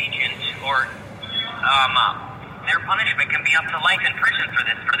agent or their punishment can be up to life in prison for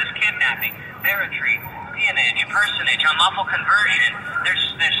this kidnapping, bigotry, peonage, personage, unlawful conversion.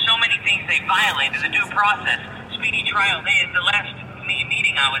 There's so many things they violated. The due process, speedy trial. The last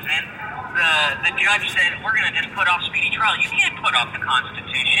meeting I was in, the judge said we're going to just put off speedy trial. You can't put off the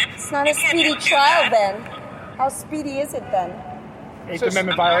Constitution. It's not a speedy trial then. How speedy is it then? Eighth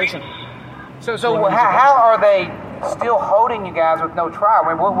Amendment violation. So how are they still holding you guys with no trial?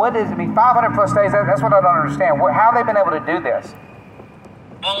 I mean, what is it? I mean, 500 plus days, that's what I don't understand. How have they been able to do this?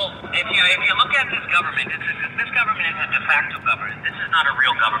 Well, if you look at this government, this government is a de facto government. This is not a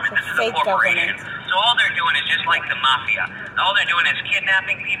real government. This is a corporation. Government. So all they're doing is just like the mafia. All they're doing is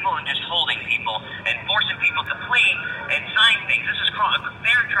kidnapping people and just holding people and forcing people to plea and sign things. This is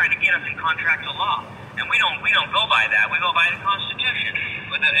they're trying to get us in contractual law, and we don't go by that. We go by the Constitution,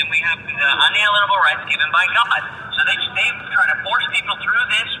 and we have the unalienable rights given by God. So they try to force people through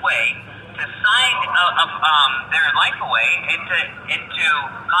this way to sign their life away into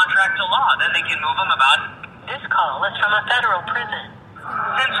contractual law. Then they can move them about. This call is from a federal prison.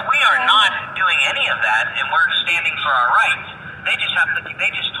 Since we are not doing any of that and we're standing for our rights, they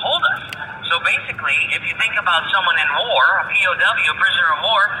just hold us. So basically, if you think about someone in war, a POW, a prisoner of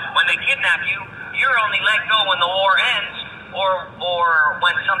war, when they kidnap you, you're only let go when the war ends or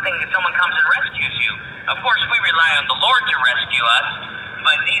when someone comes and rescues you. Of course, we rely on the Lord to rescue us,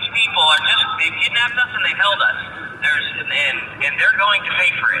 but these people they've kidnapped us and they've held us. And they're going to pay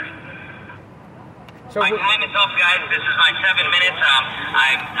for it. So my time is up, guys. This is my 7 minutes.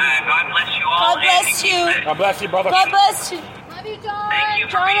 God bless you all. God bless you. God bless you, brother. God bless you. Love you, John. Thank you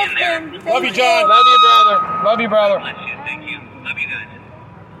for being there. Love you, John. Love you, brother. Love you, brother. God bless you. Thank you. Love you guys.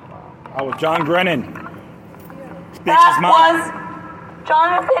 Oh, John Grennon. That was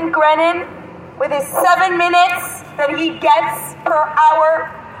Jonathan Grennon with his 7 minutes that he gets per hour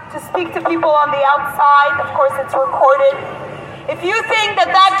to speak to people on the outside. Of course, it's recorded. If you think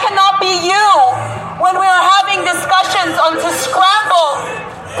that cannot be you when we are having discussions on to scramble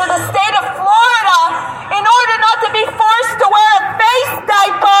to the state of Florida in order not to be forced to wear a face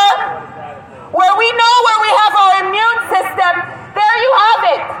diaper, where we know where we have our immune system, there you have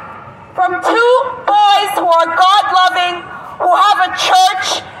it. From 2 boys who are God-loving, who have a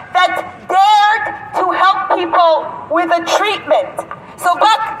church that dared to help people with a treatment. So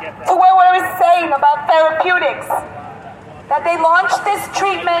back to what I was saying about therapeutics, that they launched this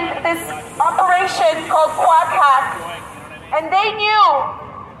treatment, this operation called Quack Hack, and they knew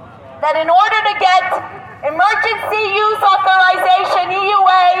that in order to get emergency use authorization,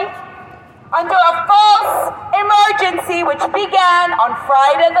 EUA, under a false emergency, which began on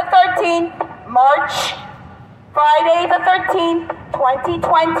Friday the 13th, Friday the 13th,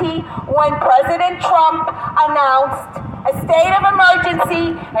 2020, when President Trump announced a state of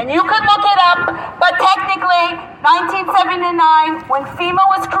emergency, and you could look it up, but technically, 1979, when FEMA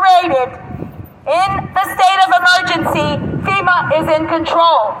was created, in the state of emergency, FEMA is in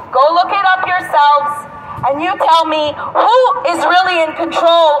control. Go look it up yourselves, and you tell me who is really in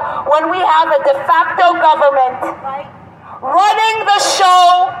control when we have a de facto government running the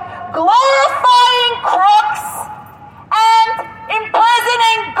show, glorifying crooks, and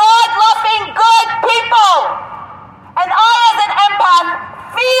imprisoning God-loving good people.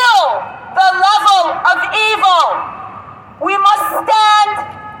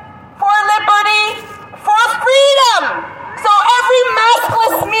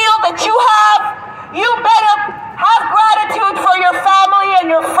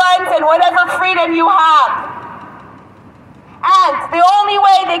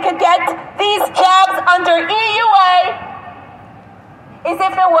 is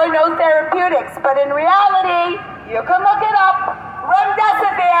if there were no therapeutics. But in reality, you can look it up,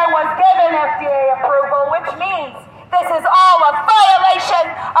 remdesivir was given FDA approval, which means this is all a violation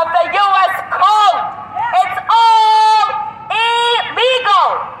of the U.S. Code. It's all illegal.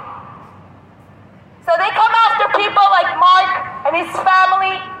 So they come after people like Mark and his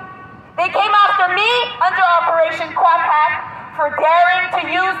family. They came after me under Operation Quack Hack for daring to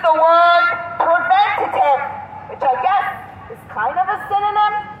use the word preventative, which I guess is kind of a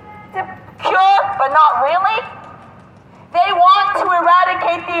synonym to cure, but not really. They want to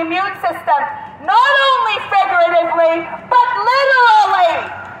eradicate the immune system, not only figuratively, but literally.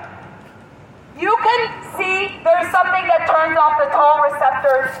 You can see there's something that turns off the toll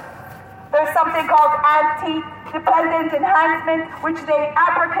receptors. There's something called anti-dependent enhancement, which they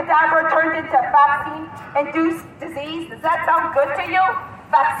abracadabra turned into vaccine-induced disease. Does that sound good to you?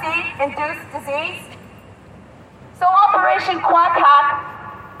 Vaccine-induced disease? So Operation Quack Hack,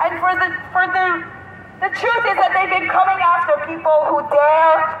 and the truth is that they've been coming after people who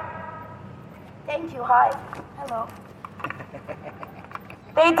dare. Thank you, hi, hello.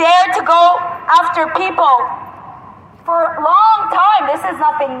 They dare to go after people for a long time. This is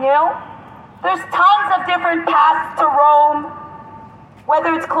nothing new. There's tons of different paths to Rome,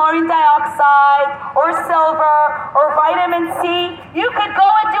 whether it's chlorine dioxide or silver or vitamin C. You could go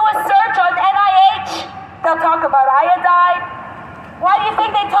and do a search on NIH. They'll talk about iodine. Why do you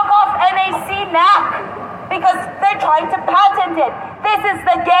think they took off NAC? Because they're trying to patent it. This is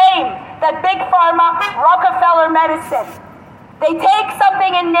the game that Big Pharma, Rockefeller medicine. They take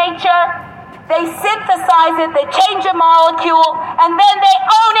something in nature, they synthesize it, they change a molecule, and then they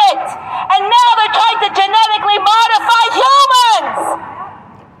own it. And now they're trying to genetically modify humans.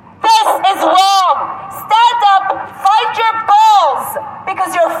 This is wrong. Stand up, fight your balls,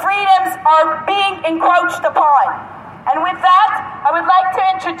 because your freedoms are being encroached upon. And with that, I would like to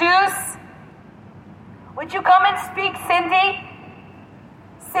introduce, would you come and speak, Cindy?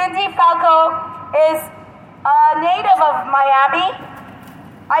 Cindy Falco is a native of Miami.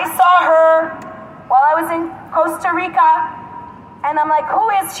 I saw her while I was in Costa Rica, and I'm like, who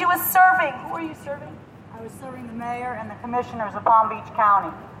is she? Was serving. Who are you serving? I was serving the mayor and the commissioners of Palm Beach County.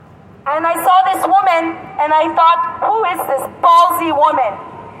 And I saw this woman, and I thought, who is this ballsy woman?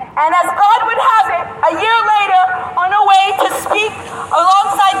 And as God would have it, a year later, on her way to speak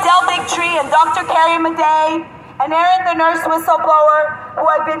alongside Del Bigtree and Dr. Carrie Madej and Erin, the nurse whistleblower, who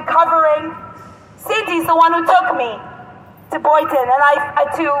I've been covering, Cindy's the one who took me to Boynton, and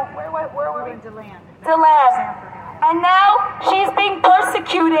where were we? DeLand. And now she's being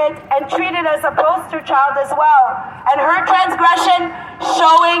persecuted and treated as a poster child as well. And her transgression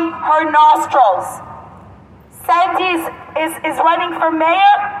showing her nostrils. Sandy is running for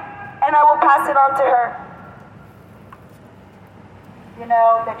mayor, and I will pass it on to her. You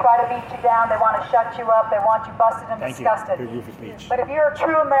know, they try to beat you down, they want to shut you up, they want you busted and disgusted. But if you're a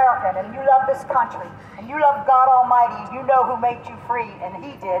true American and you love this country, and you love God Almighty, and you know who made you free, and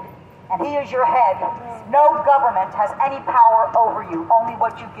He did, and He is your head, no government has any power over you, only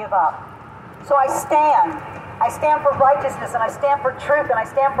what you give up. So I stand for righteousness, and I stand for truth, and I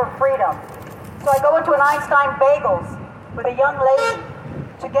stand for freedom. So I go into an Einstein Bagels with a young lady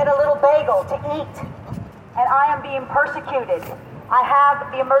to get a little bagel to eat, and I am being persecuted. I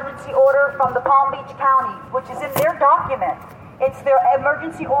have the emergency order from the Palm Beach County, which is in their document. It's their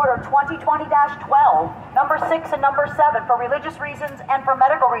emergency order 2020-12, number 6 and number 7. For religious reasons and for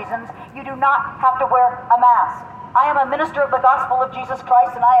medical reasons, you do not have to wear a mask. I am a minister of the gospel of Jesus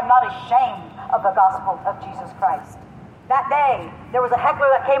Christ, and I am not ashamed of the gospel of Jesus Christ. That day, there was a heckler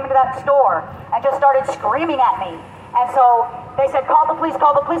that came into that store and just started screaming at me. And so they said, call the police,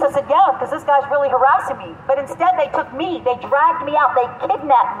 call the police. I said, yeah, because this guy's really harassing me. But instead they took me, they dragged me out, they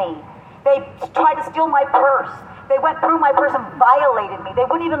kidnapped me. They tried to steal my purse. They went through my purse and violated me. They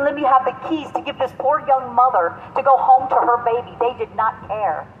wouldn't even let me have the keys to give this poor young mother to go home to her baby. They did not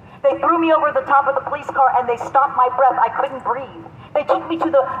care. They threw me over the top of the police car and they stopped my breath. I couldn't breathe. They took me to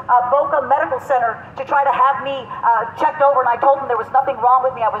the Boca Medical Center to try to have me checked over, and I told them there was nothing wrong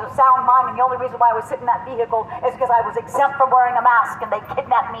with me. I was a sound mind, and the only reason why I was sitting in that vehicle is because I was exempt from wearing a mask, and they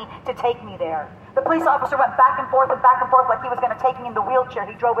kidnapped me to take me there. The police officer went back and forth like he was going to take me in the wheelchair.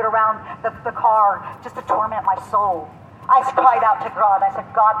 He drove it around the car just to torment my soul. I cried out to God. I said,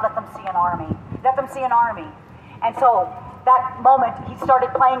 God, let them see an army. Let them see an army. And so that moment, he started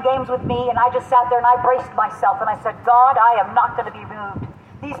playing games with me, and I just sat there and I braced myself and I said, God, I am not going to be moved.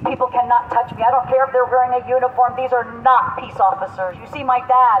 These people cannot touch me. I don't care if they're wearing a uniform. These are not peace officers. You see, my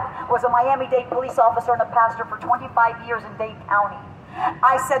dad was a Miami-Dade police officer and a pastor for 25 years in Dade County.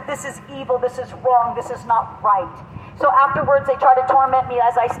 I said, this is evil, this is wrong, this is not right. So afterwards, they tried to torment me,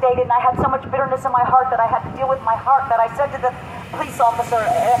 as I stated, and I had so much bitterness in my heart that I had to deal with my heart that I said to the police officer,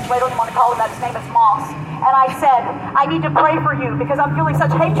 actually I don't even want to call him that, his name is Moss, and I said, I need to pray for you because I'm feeling such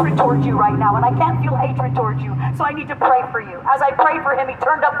hatred towards you right now, and I can't feel hatred towards you, so I need to pray for you. As I prayed for him, he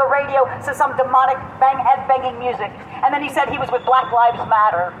turned up the radio to some demonic head-banging music, and then he said he was with Black Lives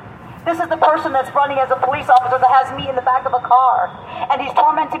Matter. This is the person that's running as a police officer that has me in the back of a car, and he's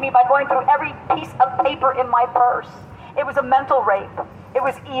tormenting me by going through every piece of paper in my purse. It was a mental rape. It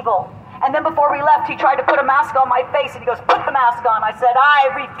was evil. And then before we left, he tried to put a mask on my face, and he goes, put the mask on. I said, I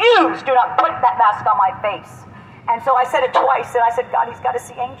refuse. Do not put that mask on my face. And so I said it twice, and I said, God, he's got to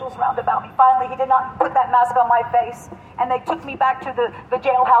see angels round about me. Finally, he did not put that mask on my face. And they took me back to the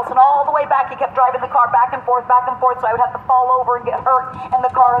jailhouse, and all the way back, he kept driving the car back and forth, so I would have to fall over and get hurt in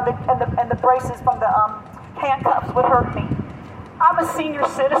the car, and the braces from the handcuffs would hurt me. I'm a senior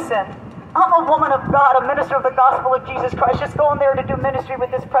citizen. I'm a woman of God, a minister of the gospel of Jesus Christ, just going there to do ministry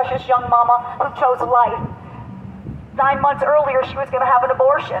with this precious young mama who chose life. 9 months earlier, she was going to have an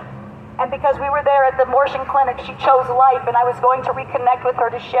abortion. And because we were there at the abortion clinic, she chose life, and I was going to reconnect with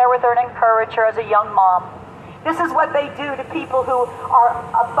her, to share with her and encourage her as a young mom. This is what they do to people who are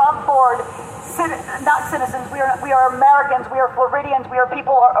above board, not citizens. We are Americans, we are Floridians, we are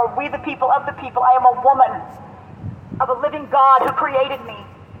people, are we the people of the people. I am a woman of a living God who created me.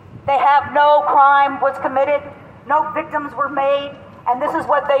 They have no crime was committed, no victims were made, and this is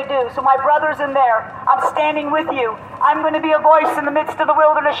what they do. So my brothers in there, I'm standing with you. I'm going to be a voice in the midst of the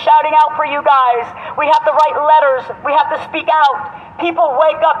wilderness shouting out for you guys. We have to write letters. We have to speak out. People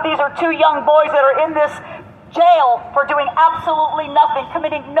wake up. These are 2 young boys that are in this jail for doing absolutely nothing,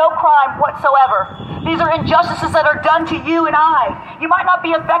 committing no crime whatsoever. These are injustices that are done to you and I. You might not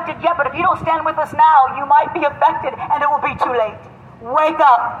be affected yet, but if you don't stand with us now, you might be affected, and it will be too late. Wake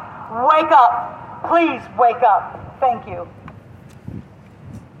up. Wake up. Please wake up. Thank you.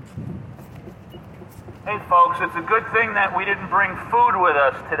 Hey folks, it's a good thing that we didn't bring food with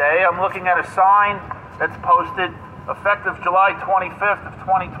us today. I'm looking at a sign that's posted, effective July 25th of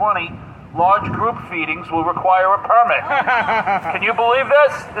 2020, large group feedings will require a permit. Can you believe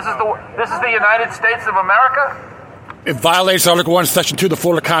this? This is the United States of America? It violates Article 1, Section 2 of the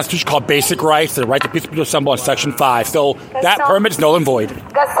Florida Constitution, called Basic Rights, the right to peacefully assemble, on Section 5. So that permit is null and void.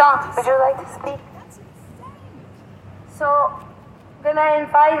 Gaston, would you like to speak? So, I'm going to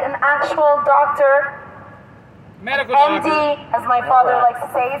invite an actual doctor, medical MD, doctor, as my father likes to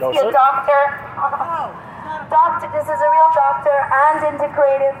say. Is he a doctor? Doctor, this is a real doctor and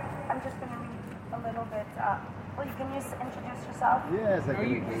integrative. I'm just going to read a little bit. Well, you can introduce yourself. Yes, I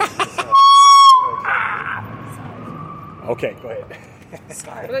can introduce myself. Okay, go ahead.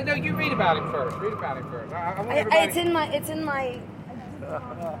 Well, no, you read about it first. Read about it first. I want everybody... It's in my.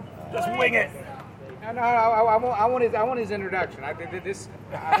 Just wing it. No, I want his introduction. I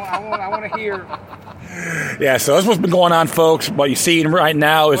want to hear. Yeah, so that's what's been going on, folks. What you see right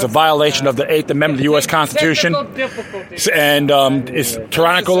now is a violation of the 8th Amendment of the U.S. Constitution. And it's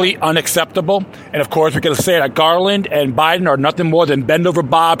tyrannically unacceptable. And, of course, we're going to say that Garland and Biden are nothing more than bend-over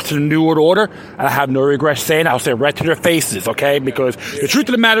Bobs to the New World Order. And I have no regrets saying it. I'll say it right to their faces, okay? Because the truth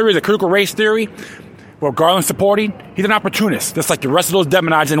of the matter is, a critical race theory, what Garland's supporting, he's an opportunist, just like the rest of those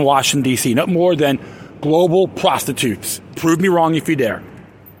Demonites in Washington, D.C., not more than global prostitutes. Prove me wrong if you dare.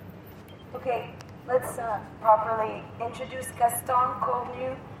 Okay, let's properly introduce Gaston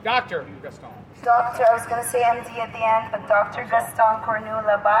Cornu. Dr. Gaston. Doctor, I was going to say MD at the end, but Dr. Gaston Cornu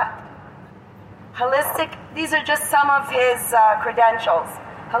Labat. Holistic, these are just some of his credentials.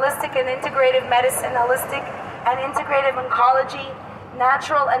 Holistic and integrative medicine, holistic and integrative oncology,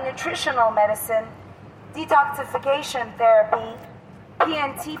 natural and nutritional medicine, detoxification therapy,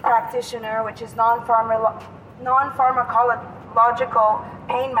 PNT practitioner, which is non-pharmacological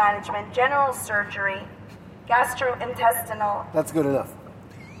pain management, general surgery, gastrointestinal. That's good enough.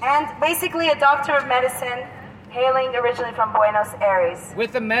 And basically a doctor of medicine, hailing originally from Buenos Aires.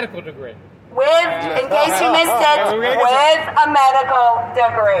 With a medical degree. With, in case you missed it, with a medical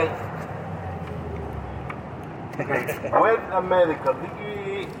degree. With a medical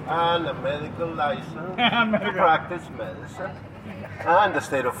degree and a medical license to practice medicine, and the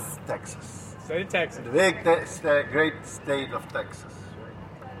state of Texas. State of Texas. The big, great state of Texas.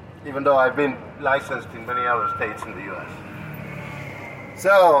 Even though I've been licensed in many other states in the U.S.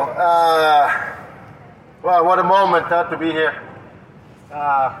 So, well, what a moment to be here.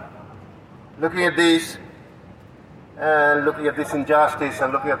 Looking at these, and looking at this injustice,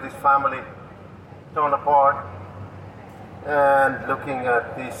 and looking at this family torn apart, and looking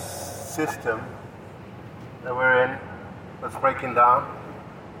at this system that we're in, that's breaking down.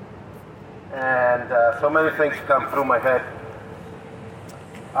 And so many things come through my head.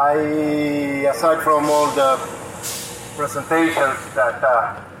 Aside from all the presentations that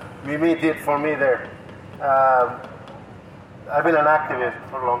Mimi did for me there, I've been an activist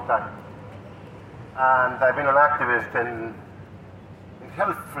for a long time. And I've been an activist in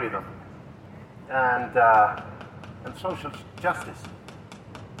health freedom and social justice,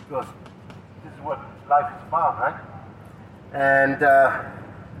 because this is what life is about, right? And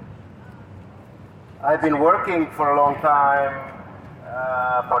I've been working for a long time,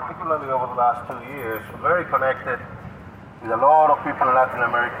 particularly over the last 2 years, very connected with a lot of people in Latin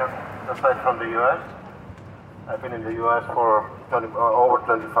America, aside from the U.S. I've been in the U.S. for over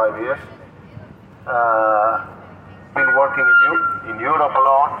 25 years. Been working in Europe a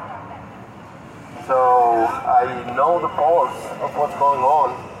lot. So I know the pulse of what's going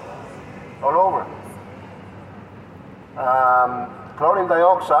on all over. Chlorine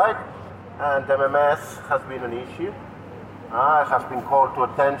dioxide and MMS has been an issue. It has been called to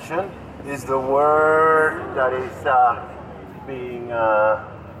attention. Is the word that is being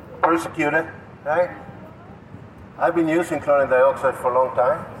persecuted, right? I've been using chlorine dioxide for a long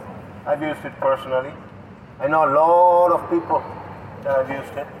time. I've used it personally. I know a lot of people that have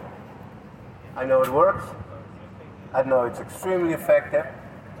used it. I know it works. I know it's extremely effective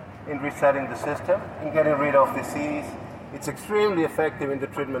in resetting the system, in getting rid of disease. It's extremely effective in the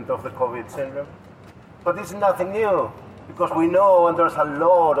treatment of the COVID syndrome. But this is nothing new, because we know, and there's a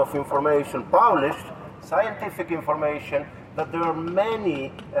lot of information published, scientific information, that there are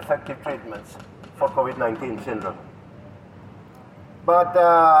many effective treatments for COVID-19 syndrome. But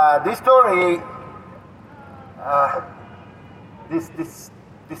this story,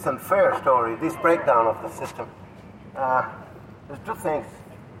 this unfair story, this breakdown of the system, there's two things.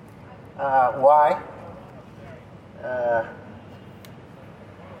 Why?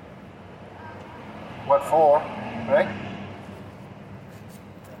 What for, right?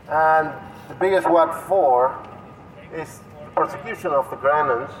 And the biggest what for is the persecution of the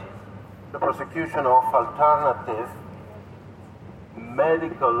Grenons, the persecution of alternative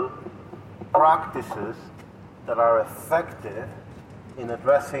medical practices that are effective in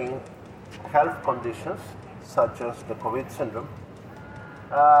addressing health conditions such as the COVID syndrome.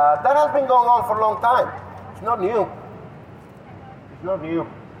 That has been going on for a long time. It's not new. It's not new.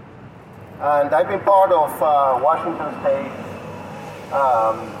 And I've been part of Washington State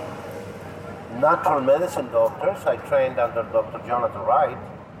natural medicine doctors. I trained under Dr. Jonathan Wright,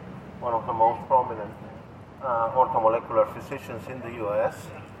 one of the most prominent orthomolecular physicians in the U.S.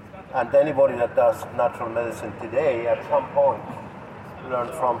 And anybody that does natural medicine today, at some point,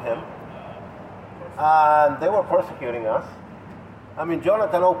 learned from him. And they were persecuting us. I mean,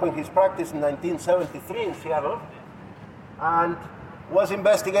 Jonathan opened his practice in 1973 in Seattle and was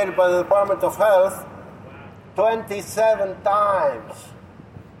investigated by the Department of Health 27 times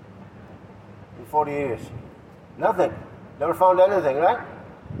in 40 years. Nothing. Never found anything, right?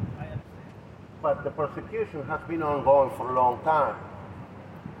 But the persecution has been ongoing for a long time,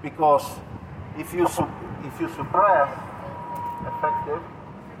 because if you suppress effective,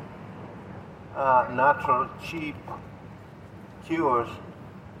 natural, cheap cures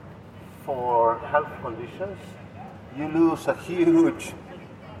for health conditions, you lose a huge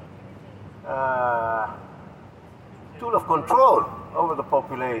tool of control over the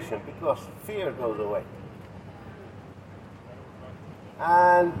population, because fear goes away.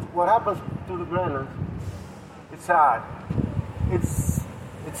 And what happens to the Grenons, it's sad. It's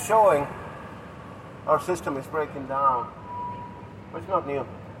showing our system is breaking down. But it's not new.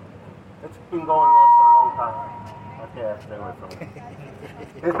 It's been going on for a long time. Okay, stay away from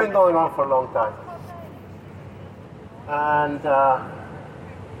it. It's been going on for a long time. And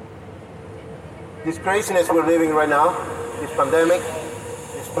this craziness we're living right now, this pandemic,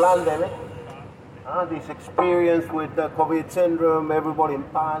 this plandemic, this experience with the COVID syndrome, everybody in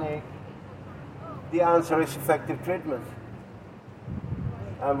panic, the answer is effective treatments.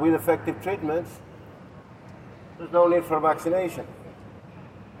 And with effective treatments, there's no need for vaccination.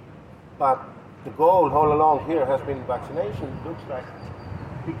 But the goal all along here has been vaccination, it looks like,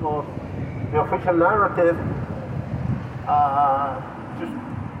 because the official narrative just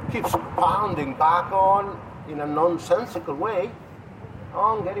keeps pounding back on, in a nonsensical way,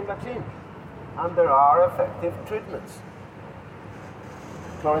 on getting vaccines. And there are effective treatments.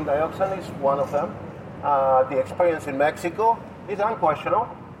 Chlorine dioxide is one of them. The experience in Mexico is unquestionable.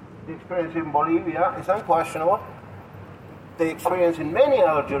 The experience in Bolivia is unquestionable. The experience in many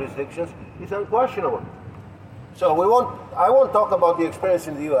other jurisdictions is unquestionable. So I won't talk about the experience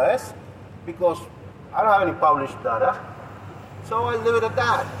in the U.S. because I don't have any published data. So I leave it at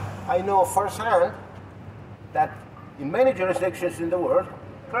that. I know firsthand that in many jurisdictions in the world,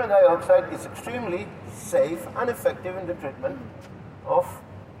 carbon dioxide is extremely safe and effective in the treatment of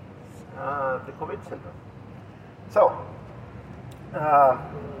the COVID syndrome. So,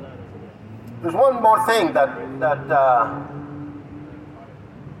 there's one more thing that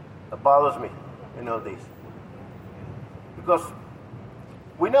bothers me in all this. Because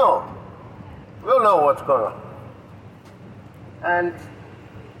we all know what's going on. And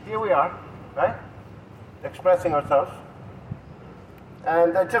here we are, right? Expressing ourselves.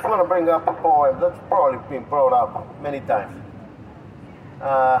 And I just want to bring up a poem that's probably been brought up many times.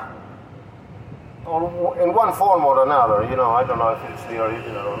 In one form or another, I don't know if it's the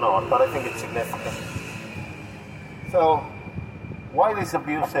original or not, but I think it's significant. So, why these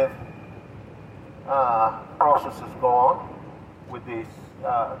abusive processes go on with these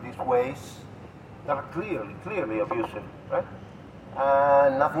ways that are clearly abusive, right?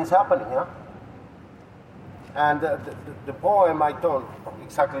 And nothing's happening, yeah? And the poem, I don't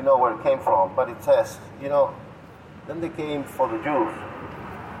exactly know where it came from, but it says, then they came for the Jews.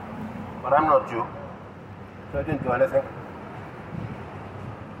 But I'm not Jew, so I didn't do anything.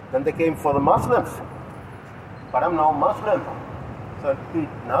 Then they came for the Muslims, but I'm no Muslim, so I did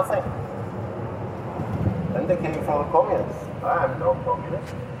nothing. Then they came for the communists. I'm no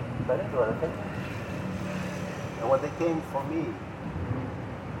communist, so I didn't do anything. And when they came for me,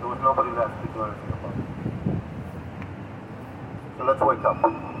 there was nobody left to do anything about it. So let's wake up.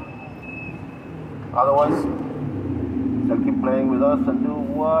 Otherwise, they'll keep playing with us and do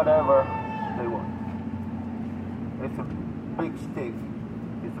whatever they want. It's a big stick.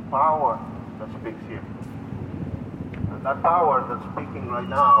 It's the power that speaks here. And that power that's speaking right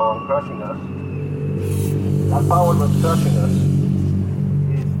now and crushing us, that power that's crushing us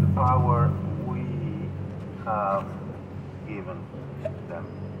is the power we have given them.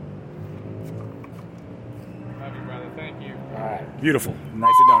 Love you, brother. Thank you. All right. Beautiful.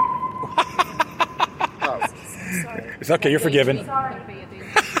 Nicely done. Sorry. It's okay. You're forgiven. Sorry.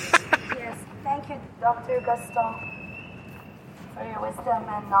 Yes. Thank you, Dr. Gaston, for your wisdom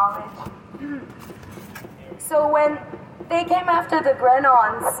and knowledge. So when they came after the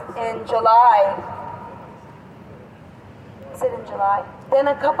Grenons in July, is it in July? Then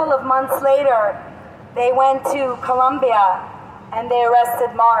a couple of months later, they went to Colombia and they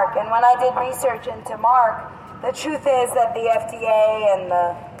arrested Mark. And when I did research into Mark, the truth is that the FDA and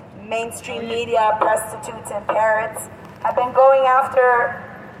the mainstream media, prostitutes and parrots, have been going after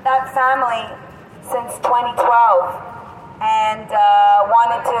that family since 2012 and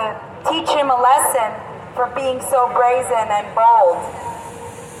wanted to teach him a lesson for being so brazen and bold.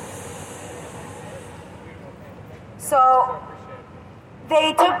 So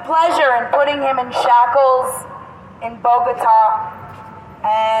they took pleasure in putting him in shackles in Bogota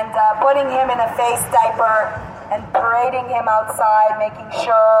and putting him in a face diaper and parading him outside, making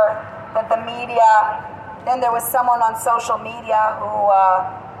sure that the media, then there was someone on social media who,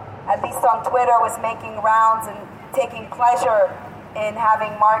 at least on Twitter, was making rounds and taking pleasure in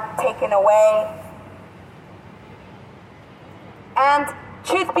having Mark taken away. And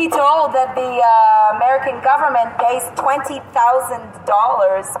truth be told, that the American government pays $20,000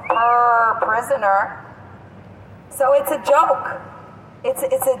 per prisoner. So it's a joke.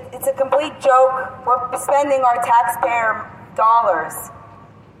 It's a complete joke. We're spending our taxpayer dollars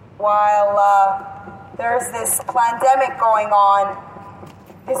while there's this pandemic going on,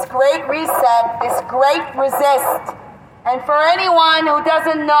 this great reset, this great resist. And for anyone who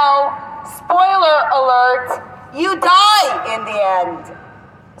doesn't know, spoiler alert, you die in the end.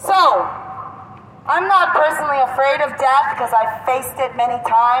 So, I'm not personally afraid of death because I've faced it many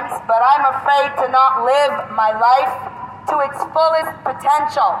times, but I'm afraid to not live my life to its fullest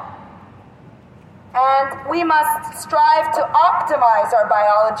potential. And we must strive to optimize our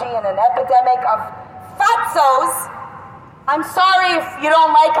biology in an epidemic of fatzos. I'm sorry if you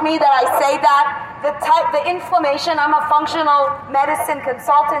don't like me that I say that. The inflammation, I'm a functional medicine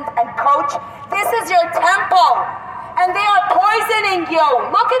consultant and coach. This is your temple. And they are poisoning you.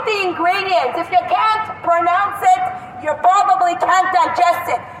 Look at the ingredients. If you can't pronounce it, you probably can't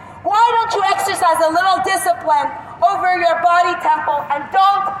digest it. Why don't you exercise a little discipline over your body temple and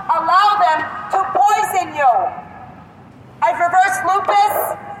don't allow them to poison you? I've reversed lupus.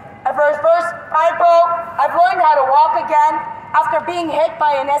 I've reversed fibro. I've learned how to walk again after being hit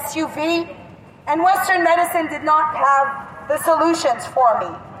by an SUV. And Western medicine did not have the solutions for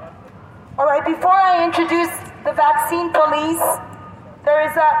me. All right, before I introduce the vaccine police, there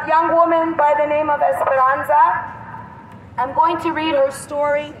is a young woman by the name of Esperanza. I'm going to read her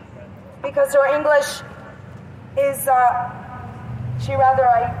story because her English is She rather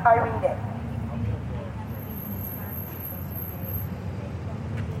I read it.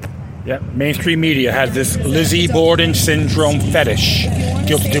 Yeah, mainstream media has this Lizzie Borden syndrome fetish.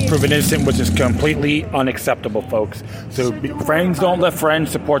 Guilty to proven innocent, which is completely unacceptable, folks. So friends don't let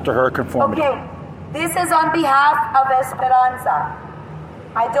friends support to her conformity. Okay, this is on behalf of Esperanza.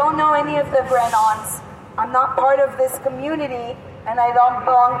 I don't know any of the Grenons. I'm not part of this community, and I don't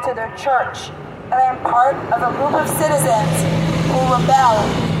belong to their church. But I am part of a group of citizens who rebel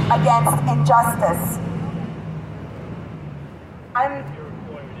against injustice. I'm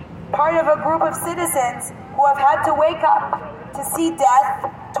part of a group of citizens who have had to wake up to see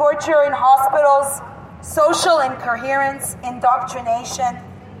death, torture in hospitals, social incoherence, indoctrination,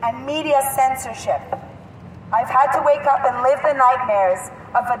 and media censorship. I've had to wake up and live the nightmares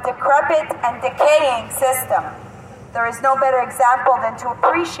of a decrepit and decaying system. There is no better example than to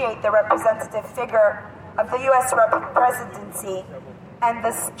appreciate the representative figure of the U.S. presidency and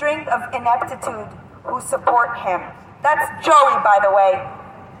the string of ineptitude who support him. That's Joey, by the way.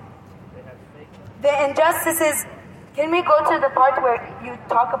 The injustices, can we go to the part where you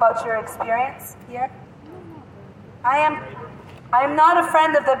talk about your experience here? I am not a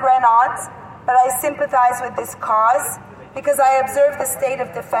friend of the Grenons, but I sympathize with this cause because I observe the state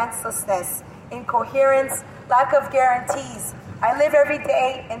of defenselessness, incoherence, lack of guarantees. I live every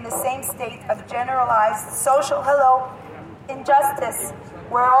day in the same state of generalized social injustice,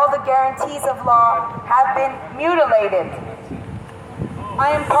 where all the guarantees of law have been mutilated.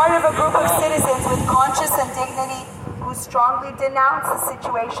 I am part of a group of citizens with conscience and dignity who strongly denounce the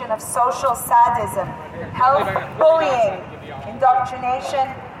situation of social sadism, health bullying, indoctrination,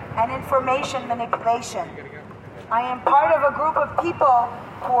 and information manipulation. I am part of a group of people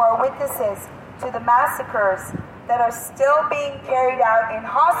who are witnesses to the massacres that are still being carried out in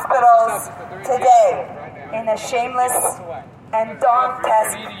hospitals today in a shameless and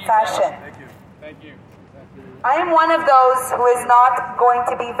Dantesque fashion. I am one of those who is not going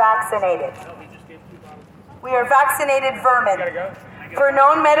to be vaccinated. We are vaccinated vermin for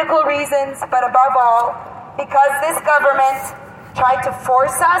known medical reasons, but above all, because this government tried to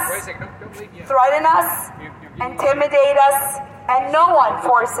force us, threaten us, intimidate us, and no one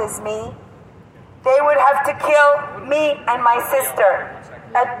forces me. They would have to kill me and my sister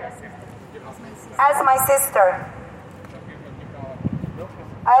as my sister.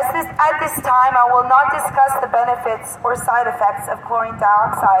 At this time, I will not discuss the benefits or side effects of chlorine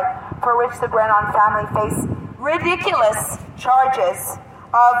dioxide, for which the Grenon family face ridiculous charges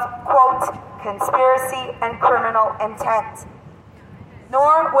of, quote, conspiracy and criminal intent.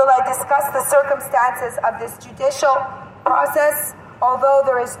 Nor will I discuss the circumstances of this judicial process, although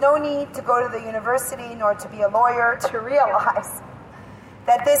there is no need to go to the university nor to be a lawyer to realize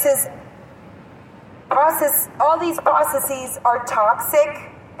that all these processes are toxic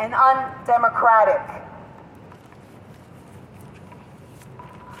and undemocratic.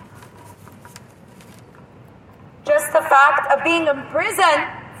 Just the fact of being in prison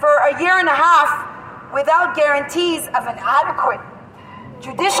for a year and a half without guarantees of an adequate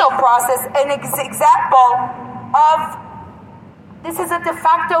judicial process, an example of this is a de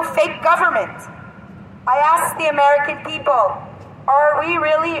facto fake government. I ask the American people, are we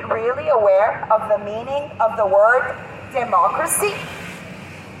really, really aware of the meaning of the word democracy?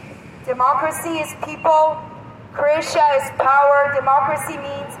 Democracy is people, Croatia is power, democracy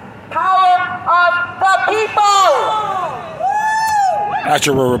means power of the people!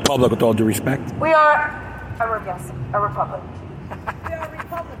 Actually, we're a republic with all due respect. We are a republic.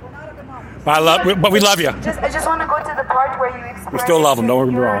 But we love you. I just want to go to the part where you experience. We still love them, don't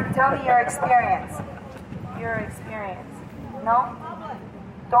get me wrong. Tell me your experience. Your experience. No?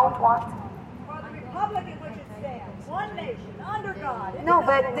 Don't want? For the republic in which it stands, one nation, under God. No,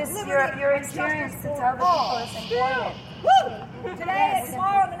 but this your experience to tell the people is important. Woo! Today and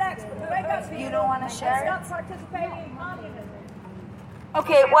tomorrow and the next. Wake up, you don't want to share it? Stop participating in communism.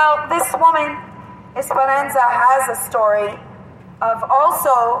 Okay, well, this woman, Esperanza, has a story of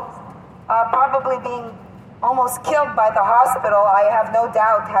also probably being almost killed by the hospital. I have no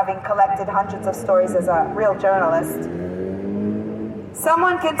doubt, having collected hundreds of stories as a real journalist.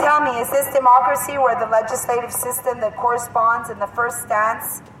 Someone can tell me, is this democracy where the legislative system that corresponds in the first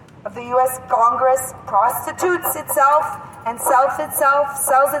stance of the U.S. Congress prostitutes itself and sells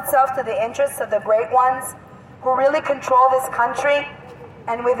itself to the interests of the great ones who really control this country,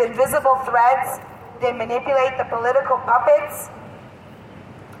 and with invisible threads, they manipulate the political puppets?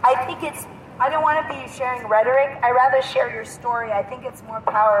 I don't want to be sharing rhetoric. I rather share your story. I think it's more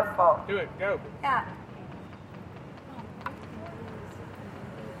powerful. Do it, go. Yeah.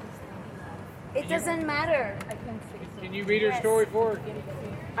 It doesn't matter. Can you read her story for her?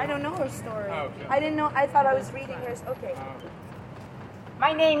 I don't know her story. Oh, okay. I didn't know. I thought I was reading hers. Okay.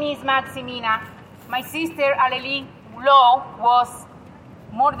 My name is Maximina. My sister Aleli Lowe was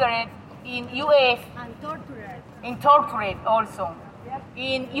murdered in UF and tortured also.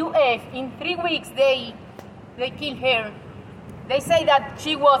 In UF, in 3 weeks they killed her. They say that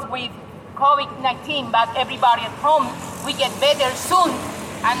she was with COVID-19, but everybody at home, we get better soon.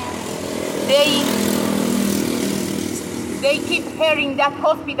 And they keep her in that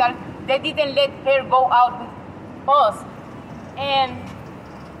hospital. They didn't let her go out with us. And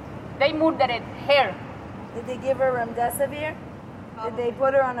they murdered her. Did they give her remdesivir? Did they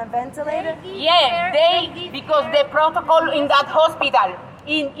put her on a ventilator? Yeah, because the protocol in that hospital,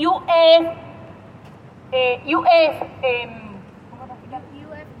 in UF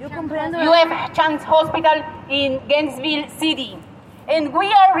Chance Hospital in Gainesville City. And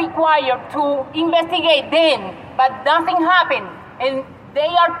we are required to investigate them, but nothing happened. And they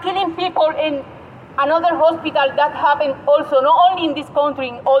are killing people in another hospital that happened also, not only in this country,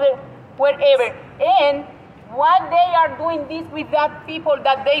 in other, wherever. And what they are doing this with that people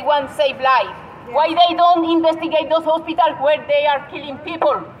that they want to save life. Yeah. Why they don't investigate those hospitals where they are killing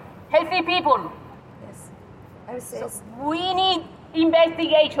people, healthy people? Yes. So we need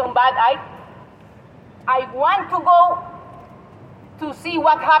investigation, but I want to go to see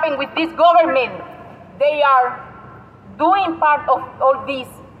what happened with this government. They are doing part of all these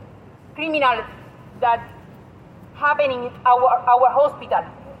criminals that happening in our hospital.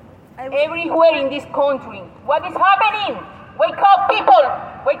 Everywhere in this country. What is happening? Wake up, people!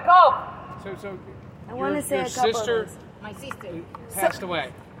 Wake up! So I want to say your a couple sister of things. My sister passed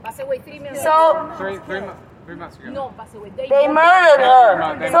away. Passed away 3 months So, 3 months ago. No, passed away. They murdered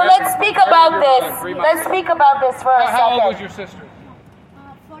her. So let's speak about this. Let's speak about this for a second. How old was your sister?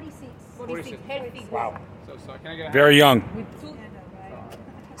 46. Healthy. Wow. So can I get a Very young.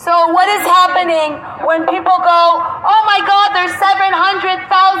 So what is happening when people go, oh my God, there's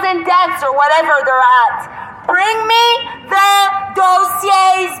 700,000 deaths or whatever they're at. Bring me the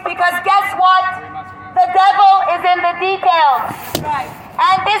dossiers, because guess what? The devil is in the details. Right.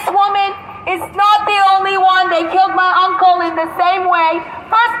 And this woman is not the only one. They killed my uncle in the same way.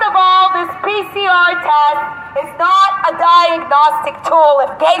 First of all, this PCR test is not a diagnostic tool,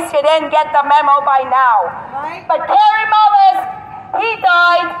 in case you didn't get the memo by now. Right. But Kerry Mullis, he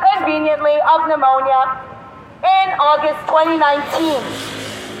died conveniently of pneumonia in August 2019.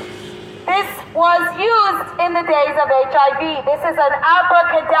 This was used in the days of HIV. This is an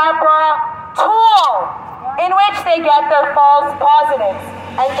abracadabra tool in which they get their false positives.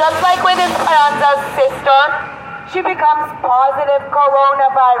 And just like with Esperanza's sister, she becomes positive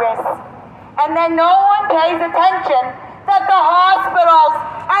coronavirus. And then no one pays attention that the hospitals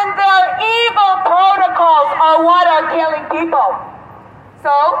and their evil protocols are what are killing people. So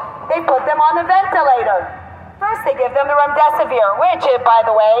they put them on a ventilator. First they give them the remdesivir, which, by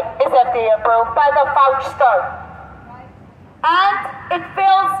the way, is FDA approved by the Fauci. And it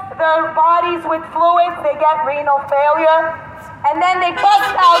fills their bodies with fluids, they get renal failure, and then they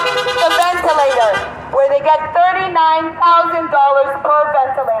bust out the ventilator, where they get $39,000 per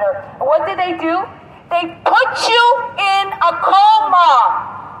ventilator. And what do? They put you in a coma.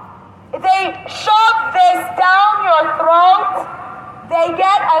 They shove this down your throat. They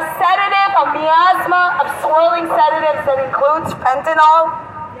get a sedative, a miasma of swirling sedatives that includes fentanyl.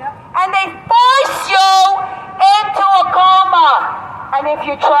 And they force you into a coma. And if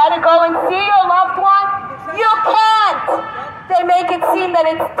you try to go and see your loved one, you can't. They make it seem that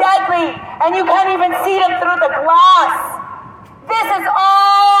it's deadly, and you can't even see them through the glass. This is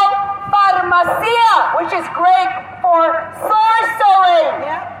all pharmacia, which is Greek for sorcery.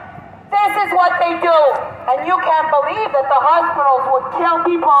 This is what they do. And you can't believe that the hospitals would kill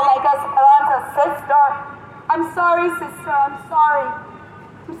people like Esperanza's sister. I'm sorry, sister. I'm sorry.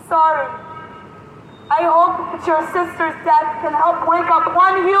 I'm sorry. I hope that your sister's death can help wake up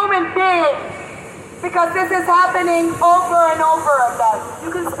one human being, because this is happening over and over again.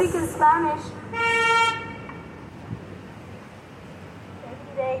 You can speak in Spanish.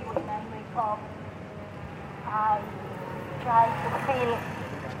 Every day when I wake up, I try to feel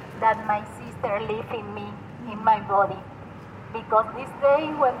that my sister lives in me, in my body. Because this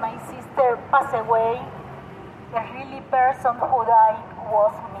day when my sister passed away, the really person who died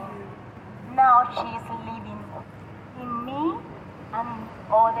was me. Now she's living in me and in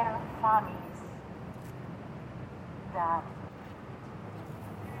other families that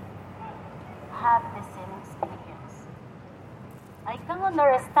have the same experience. I can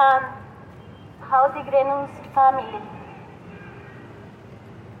understand how the Grenons family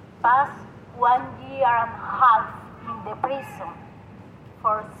passed 1 year and a half in the prison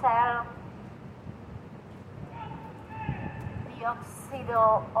for sale dioxide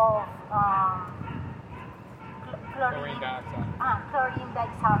of chlorine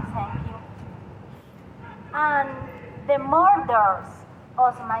dioxide, thank you. And the murders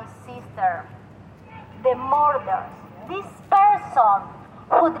of my sister, the murders. This person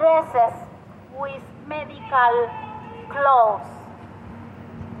who dresses with medical clothes,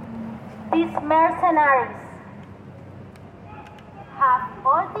 these mercenaries have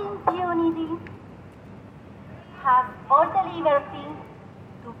all the impunity, have all the liberty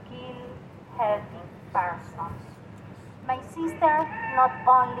to kill healthy persons. My sister not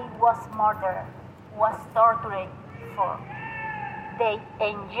only was murdered, was tortured for. They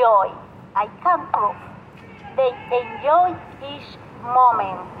enjoy, I can prove, they enjoy each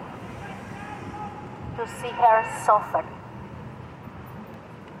moment to see her suffer.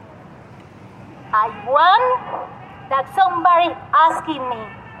 I want that somebody asking me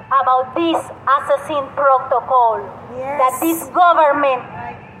about this assassin protocol that this government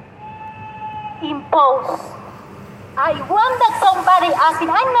imposed. I want that somebody asking,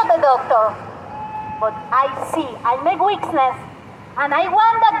 I'm not a doctor, but I see, I'm a witness, and I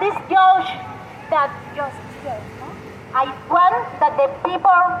want that this judge, I want that the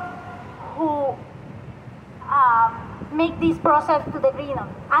people who make this process to the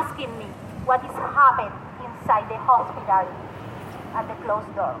Grenons asking me what is happening inside the hospital at the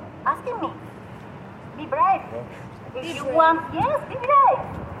closed door. Asking me, be brave. If you want, yes, be brave.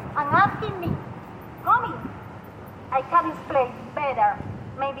 And asking me, come in. I can explain better,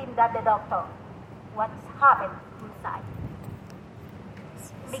 maybe than the doctor, what is happening inside.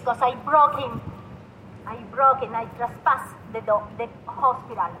 Because I broke in, I trespassed the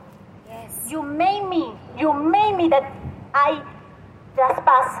hospital. Yes. You made me that I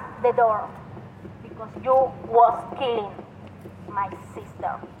trespass the door because you was killing my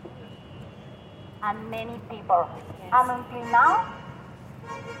sister and many people. Yes. And until now,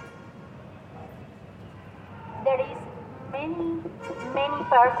 there is many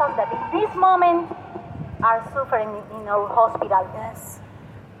persons that in this moment are suffering in our hospital. Yes.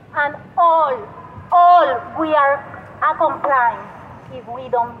 And all we are compliant if we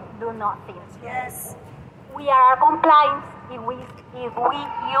don't do nothing. Yes. We are compliant if we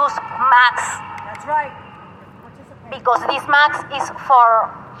use masks. That's right. Because this mask is for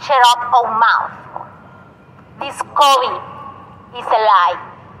shut up our mouth. This COVID is a lie.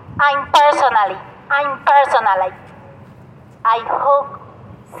 I'm personally, I hope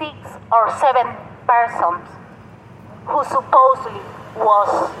 6 or 7 persons who supposedly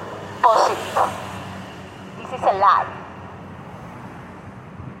was positive. This is a lie.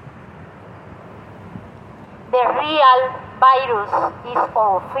 The real virus is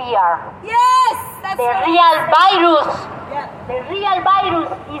our fear. Yes, that's the right. real virus. Yeah. The real virus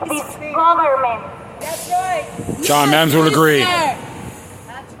is this government. That's right. John Mans would agree.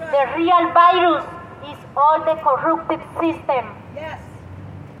 That's right. The real virus is all the corrupted system. Yes.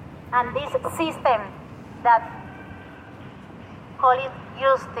 And this system that call it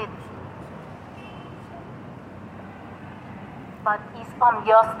justice, but is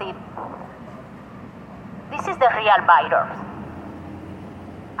unjusted. This is the real virus.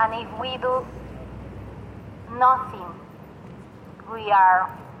 And if we do nothing, we are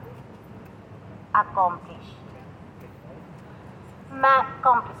accomplished.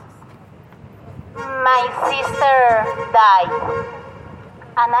 My sister died,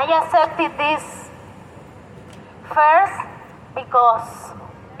 and I accepted this first because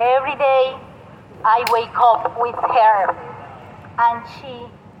every day I wake up with her, and she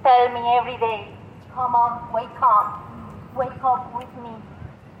tell me every day, come on, wake up with me,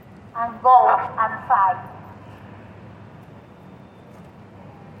 and go and fight.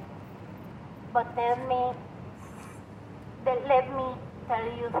 But let me tell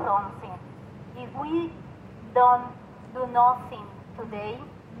you something. If we don't do nothing today,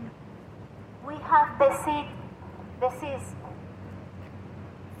 we have disease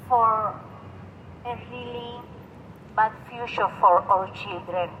for a really bad future for our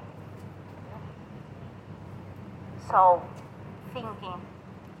children. So, thinking.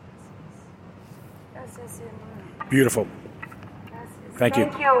 Beautiful. Thank you.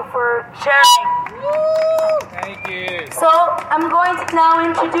 Thank you for sharing. Thank you. So I'm going to now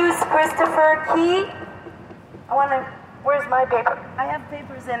introduce Christopher Key. Where's my paper? I have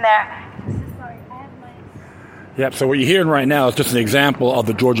papers in there. Sorry, I have my... Yep, so what you're hearing right now is just an example of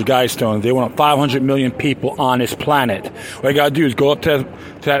the Georgia Guidestone. They want 500 million people on this planet. What you got to do is go up to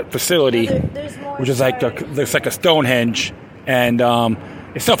that facility, which is like it's like a Stonehenge, and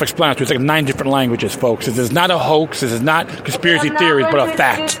It's self-explanatory. It's like 9 different languages, folks. This is not a hoax. This is not conspiracy theories, but a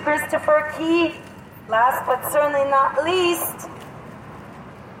fact. Christopher Key, last but certainly not least,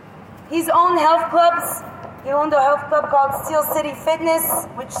 he's owned health clubs. He owned a health club called Steel City Fitness,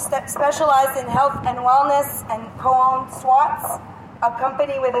 which specialized in health and wellness, and co-owned SWATs, a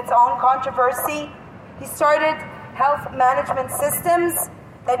company with its own controversy. He started health management systems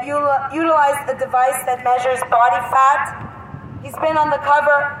that utilize a device that measures body fat. He's been on the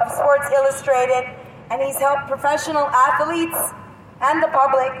cover of Sports Illustrated, and he's helped professional athletes and the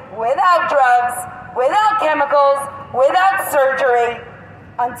public without drugs, without chemicals, without surgery,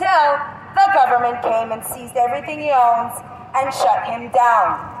 until the government came and seized everything he owns and shut him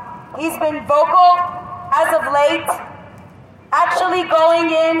down. He's been vocal as of late, actually going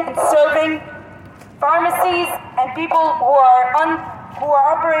in and serving pharmacies and people who are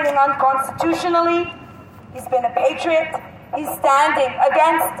operating unconstitutionally. He's been a patriot. He's standing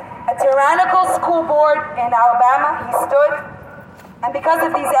against a tyrannical school board in Alabama. He stood. And because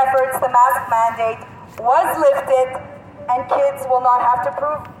of these efforts, the mask mandate was lifted, and kids will not have to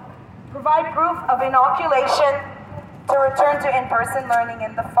provide proof of inoculation to return to in-person learning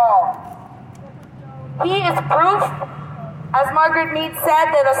in the fall. He is proof, as Margaret Mead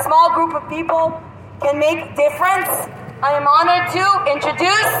said, that a small group of people can make difference. I am honored to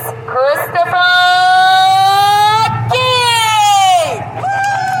introduce Christopher Key!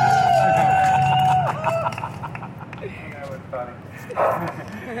 That was funny.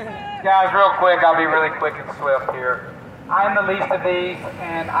 Guys, real quick, I'll be really quick and swift here. I'm the least of these,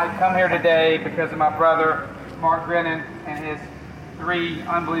 and I come here today because of my brother, Mark Grennon, and his 3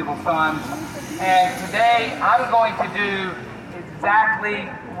 unbelievable sons. And today, I'm going to do exactly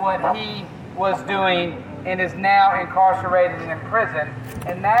what he was doing and is now incarcerated and in prison,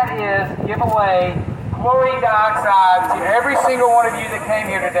 and that is give away chlorine dioxide to every single one of you that came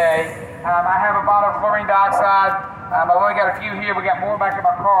here today. I have a bottle of chlorine dioxide. I've only got a few here. We got more back in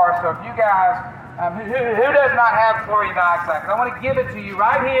my car, so if you guys... who does not have chlorine dioxide? Because I want to give it to you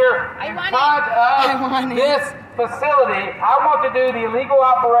right here in front of this facility. I want to do the illegal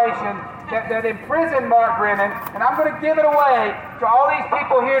operation that imprisoned Mark Grennon, and I'm going to give it away to all these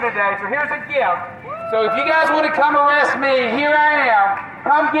people here today. So here's a gift. So if you guys want to come arrest me, here I am.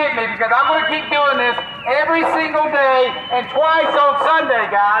 Come get me, because I'm going to keep doing this every single day and twice on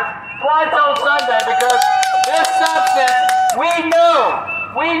Sunday, guys. Twice on Sunday, because this substance, we know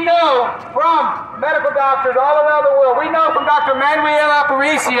from medical doctors all around the world. We know from Dr. Manuel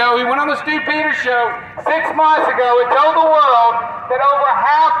Aparicio, he went on the Stu Peters show 6 months ago and told the world that over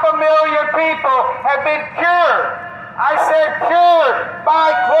 500,000 people have been cured. I said cured by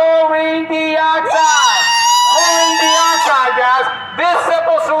chlorine dioxide. Chlorine dioxide, guys. This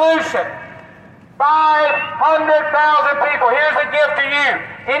simple solution. 500,000 people. Here's a gift to you.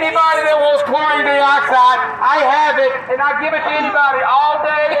 Anybody that wants chlorine dioxide, I have it, and I give it to anybody all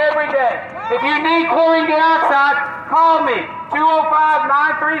day, every day. If you need chlorine dioxide, call me,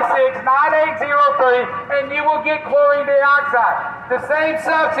 205-936-9803, and you will get chlorine dioxide. The same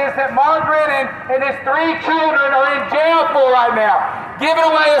substance that Mark Grennon and his 3 children are in jail for right now. Giving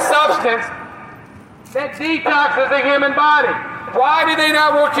away a substance that detoxes the human body. Why do they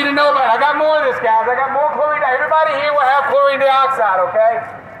not want you to know about it? I got more of this, guys. I got more chlorine dioxide. Everybody here will have chlorine dioxide, okay?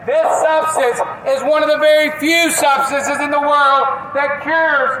 This substance is one of the very few substances in the world that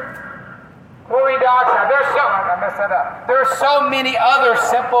cures chlorine dioxide. I messed that up. There are so many other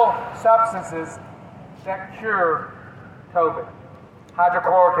simple substances that cure COVID.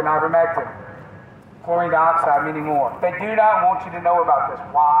 Hydrochloric and ivermectin. Chlorine dioxide, many more. They do not want you to know about this.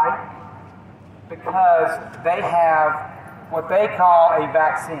 Why? Because they have what they call a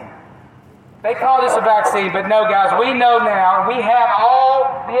vaccine. They call this a vaccine, but no, guys, we know now, and we have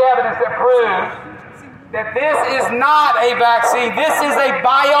all the evidence that proves that this is not a vaccine. This is a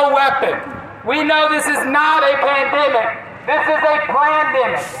bioweapon. We know this is not a pandemic. This is a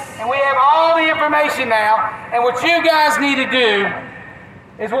plandemic. And we have all the information now, and what you guys need to do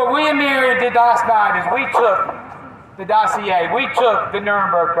is what we and Miriam did last night is we took the dossier, we took the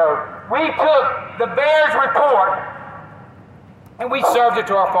Nuremberg Code, we took the Bears report, and we served it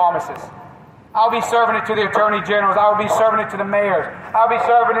to our pharmacists. I'll be serving it to the attorney generals. I will be serving it to the mayors. I'll be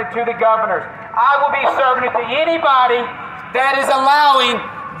serving it to the governors. I will be serving it to anybody that is allowing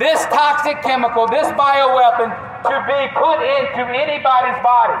this toxic chemical, this bioweapon, to be put into anybody's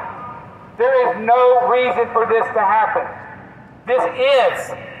body. There is no reason for this to happen. This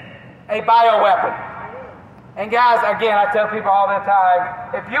is a bioweapon. And guys, again, I tell people all the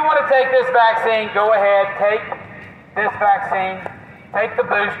time, if you want to take this vaccine, go ahead, take this vaccine. take the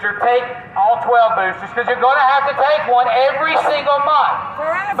booster, take all 12 boosters, because you're going to have to take one every single month.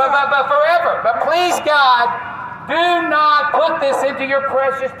 Forever. But forever. But please, God, do not put this into your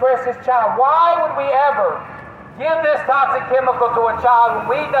precious, precious child. Why would we ever give this toxic chemical to a child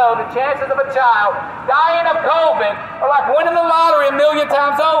when we know the chances of a child dying of COVID are like winning the lottery 1 million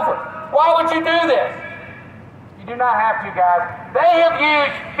times over? Why would you do this? You do not have to, guys. They have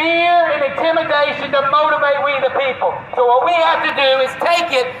used fear and intimidation to motivate we the people. So what we have to do is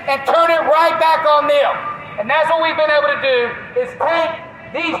take it and turn it right back on them. And that's what we've been able to do, is take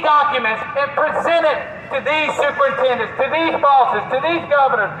these documents and present it to these superintendents, to these bosses, to these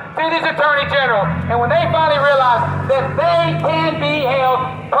governors, to these attorney generals. And when they finally realize that they can be held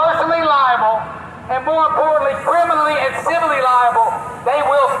personally liable, and more importantly, criminally and civilly liable, they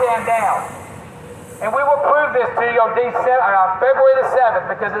will stand down. And we will prove this to you on February the 7th,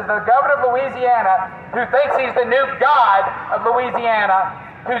 because it's the governor of Louisiana, who thinks he's the new god of Louisiana,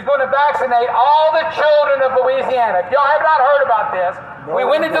 who's going to vaccinate all the children of Louisiana. If y'all have not heard about this, we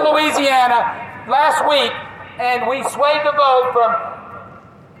went into Louisiana last week, and we swayed the vote from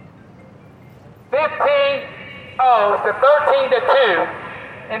 15-0 to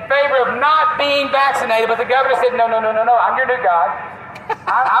 13-2 in favor of not being vaccinated. But the governor said, no, I'm your new god.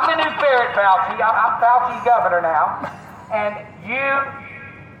 I'm the new ferret, Fauci. I'm Fauci's governor now. And you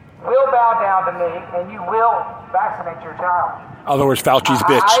will bow down to me, and you will vaccinate your child. In other words, Fauci's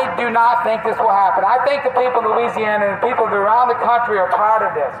bitch. I do not think this will happen. I think the people of Louisiana and people around the country are tired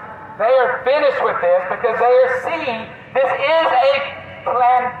of this. They are finished with this because they are seeing this is a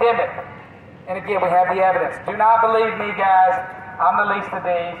pandemic. And again, we have the evidence. Do not believe me, guys. I'm the least of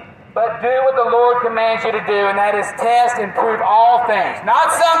these. But do what the Lord commands you to do, and that is test and prove all things.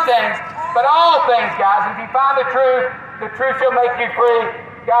 Not some things, but all things, guys. If you find the truth shall make you free.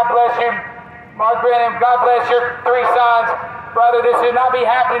 God bless you, Mark Grennon. God bless your 3 sons. Brother, this should not be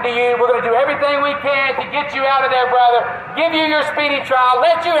happening to you. We're going to do everything we can to get you out of there, brother. Give you your speedy trial.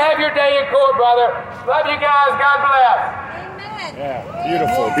 Let you have your day in court, brother. Love you guys. God bless. Yeah,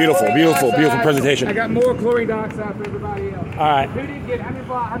 beautiful presentation. I got more chlorine dioxide for everybody else. All right. Who didn't get, how many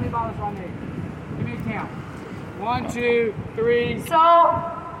bottles do I need? Give me a count. 1, 2, 3. So,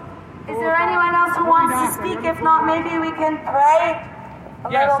 is there anyone else who wants to speak? If not, maybe we can pray. A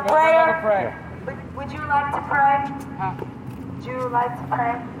little prayer. Would you like to pray? Would you like to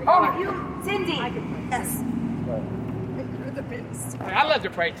pray? Oh, you, Cindy. Yes. You're the best. I love to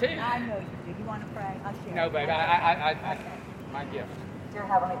pray too. I know you do. You want to pray? I'll share. No, baby. I my gift. Dear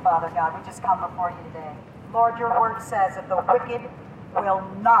Heavenly Father, God, we just come before you today. Lord, your word says that the wicked will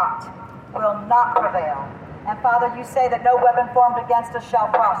not prevail. And Father, you say that no weapon formed against us shall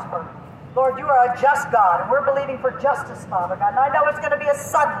prosper. Lord, you are a just God, and we're believing for justice, Father God. And I know it's going to be a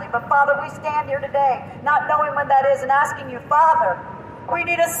suddenly, but Father, we stand here today not knowing when that is and asking you, Father, we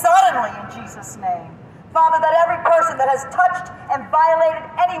need a suddenly in Jesus' name. Father, that every person that has touched and violated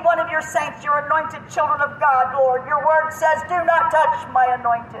any one of your saints, your anointed children of God, Lord, your word says, do not touch my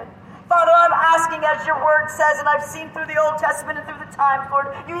anointed. Father, I'm asking as your word says, and I've seen through the Old Testament and through the times,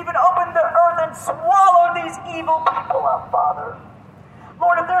 Lord, you even opened the earth and swallowed these evil people up, Father.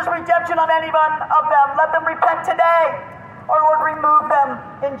 Lord, if there's redemption on any one of them, let them repent today. Or, Lord, remove them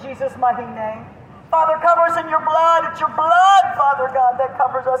in Jesus' mighty name. Father, cover us in your blood. It's your blood, Father God, that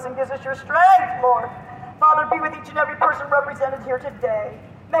covers us and gives us your strength, Lord. Father, be with each and every person represented here today.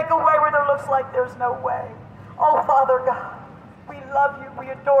 Make a way where there looks like there's no way. Oh, Father God, we love you, we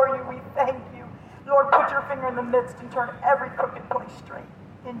adore you, we thank you. Lord, put your finger in the midst and turn every crooked place straight.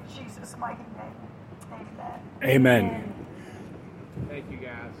 In Jesus' mighty name, Amen. Thank you,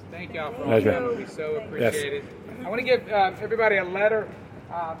 guys. Thank y'all for all your help. We so appreciate it. I want to give everybody a letter.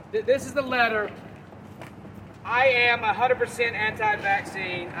 This is the letter. I am 100%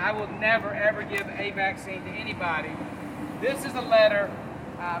 anti-vaccine. I will never, ever give a vaccine to anybody. This is a letter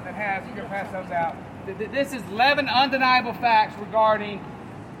that has, you can pass those out. This is 11 undeniable facts regarding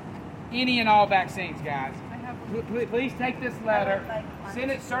any and all vaccines, guys. Please take this letter, send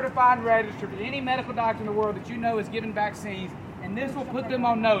it certified and registered to any medical doctor in the world that you know is giving vaccines, and this will put them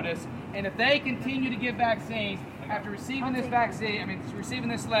on notice. And if they continue to give vaccines after receiving this receiving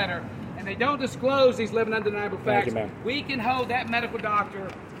this letter, and they don't disclose these 11 undeniable facts, we can hold that medical doctor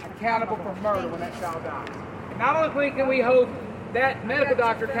accountable for murder when that child dies. And not only can we hold that medical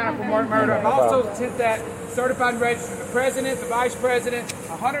doctor accountable for murder, I've also sent that certified and registered to the president, the vice president,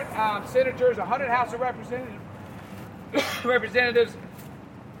 100 senators, 100 House of Representatives,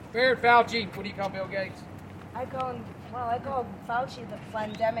 Barrett Fauci. What do you call Bill Gates? I call Fauci the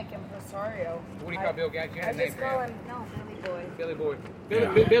pandemic impresario. What do you call Bill Gates? I just call him, Billy Boy.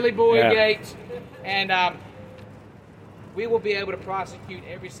 Billy Boy Gates. And we will be able to prosecute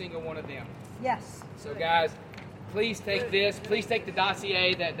every single one of them. Yes. So, guys, please take this. Please take the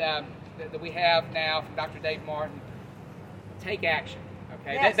dossier that we have now from Dr. Dave Martin. Take action.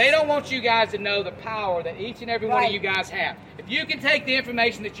 Okay? Yes. They don't want you guys to know the power that each and every one of you guys have. If you can take the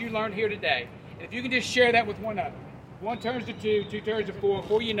information that you learned here today, and if you can just share that with one another, 1 turns to 2, 2 turns to 4.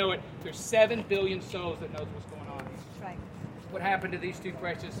 Before you know it, there's 7 billion souls that knows what's going on. Right. What happened to these 2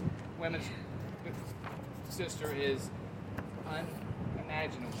 precious women's sister is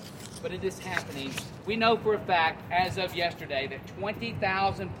unimaginable. But it is happening. We know for a fact, as of yesterday, that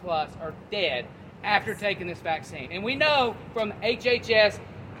 20,000 plus are dead after taking this vaccine. And we know from HHS,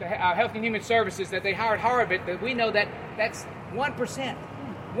 the Health and Human Services, that they hired Harvard, that we know that that's 1%.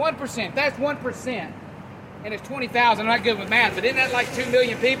 1%. That's 1%. And it's 20,000. I'm not good with math, but isn't that like 2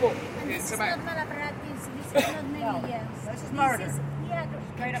 million people? This is not malpractice. This is not negligence. This is murder.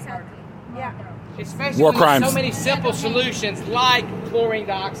 Straight up murder. Yeah. Especially War when there's crimes. so many simple solutions like chlorine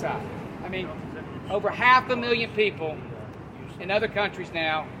dioxide. I mean, over 500,000 people in other countries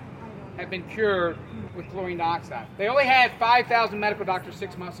now have been cured with chlorine dioxide. They only had 5,000 medical doctors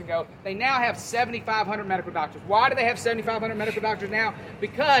 6 months ago. They now have 7,500 medical doctors. Why do they have 7,500 medical doctors now?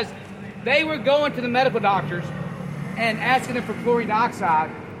 Because they were going to the medical doctors and asking them for chlorine dioxide,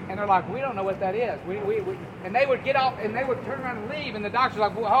 and they're like, we don't know what that is. And they would get off, and they would turn around and leave, and the doctor's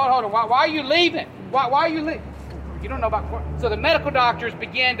like, well, hold on, why are you leaving? Why are you leaving? You don't know about chlorine. So the medical doctors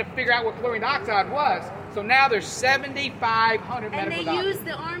began to figure out what chlorine dioxide was. So now there's 7,500 medical doctors.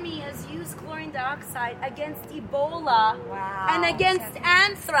 The Army has used chlorine dioxide against Ebola and against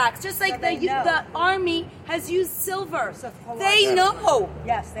anthrax, just like the Army has used silver. They know.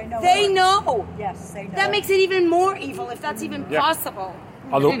 Yes, they know. They know. Yes, they know. That makes it even more evil, if that's even possible.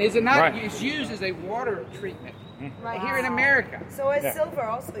 And is it not? It's used as a water treatment here in America. So is silver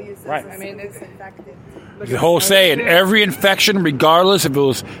also used as a disinfectant? The whole saying, every infection, regardless if it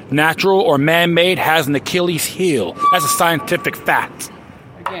was natural or man-made, has an Achilles heel. That's a scientific fact.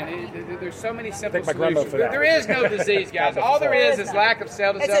 Again, there's so many simple solutions. There is no disease, guys. All there is lack of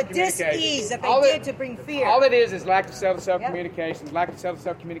cell-to-cell communication. It's a dis-ease that they did to bring fear. All it is lack of cell-to-cell communication. Lack of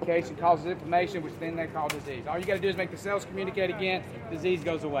cell-to-cell communication causes inflammation, which then they call disease. All you got to do is make the cells communicate again, disease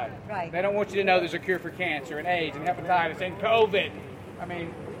goes away. Right. They don't want you to know there's a cure for cancer and AIDS and hepatitis and COVID. I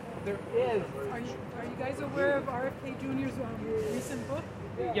mean, there is. Are you guys aware of RFK Jr.'s recent book?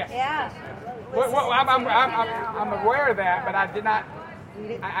 Yes. Yeah. Well, I'm aware of that, but I did not.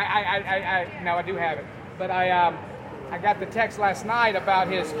 No, I do have it. But I got the text last night about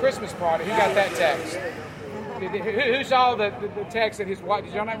his Christmas party. Who got that text? Who saw the text that his wife?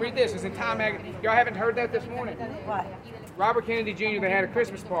 Did y'all not read this? It's in Time Magazine. Y'all haven't heard that this morning? What? Robert Kennedy Jr., they had a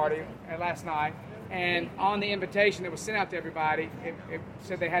Christmas party last night, and on the invitation that was sent out to everybody, it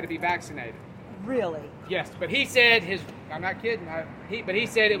said they had to be vaccinated. Really? Yes, but he said I'm not kidding. But he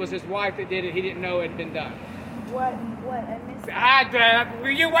said it was his wife that did it. He didn't know it had been done. What? I missed.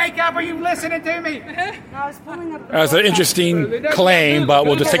 Will you wake up? Are you listening to me? No, I was pulling up. That's an interesting claim, but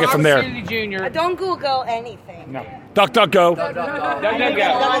we'll just take it from there. Don't Google anything. No. DuckDuckGo.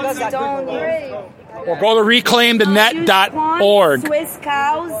 Don't. Or go to reclaimthenet.org. Swiss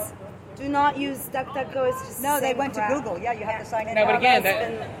cows. Do not use DuckDuckGo. It's just they went to Google. Yeah, you have to sign in. No, but again,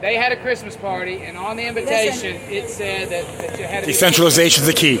 they had a Christmas party, and on the invitation, it said that you had to. Decentralization is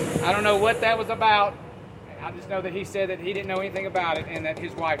the key. I don't know what that was about. I just know that he said that he didn't know anything about it, and that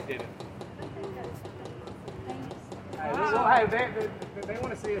his wife did it. They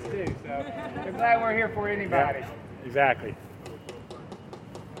want to see us too, so they're glad we're here for anybody. Yeah, exactly.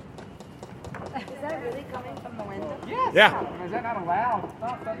 Is that really coming from the window? Yes. Yeah. Is that not allowed?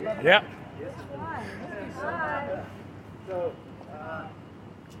 Yeah.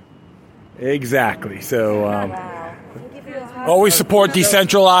 Exactly. So always support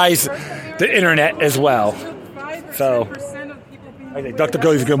decentralize the internet as well. So I think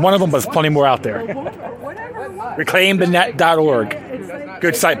DuckDuckGo is good. One of them, but there's plenty more out there. ReclaimTheNet.org.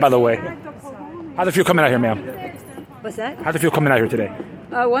 Good site, by the way. How'd it feel coming out here, ma'am? What's that? How'd it feel coming out here today?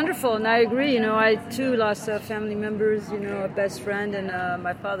 Wonderful, and I agree. I too lost family members, a best friend and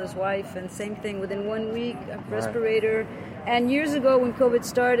my father's wife, and same thing within 1 week, a respirator. And years ago when COVID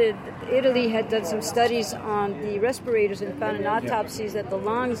started, Italy had done some studies on the respirators and found in autopsies that the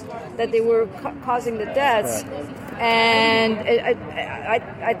lungs, that they were causing the deaths. And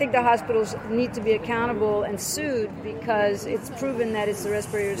I think the hospitals need to be accountable and sued because it's proven that it's the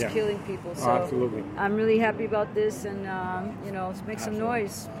respirators killing people. So absolutely. I'm really happy about this, and let's make some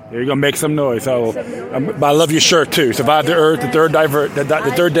noise. You're gonna make some noise. So, but I love your shirt too. Survive the Earth, the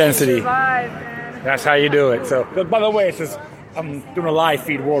third density. That's how you do it. So, by the way, it says I'm doing a live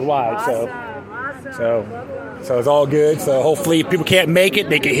feed worldwide. So So it's all good. So hopefully if people can't make it,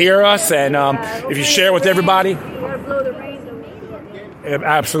 they can hear us. And if you share with everybody.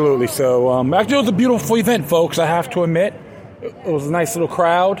 Absolutely. So actually it was a beautiful event, folks, I have to admit. It was a nice little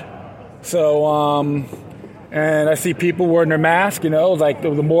crowd. So, and I see people wearing their mask, like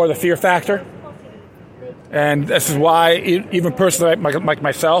the more the fear factor. And this is why, even personally, like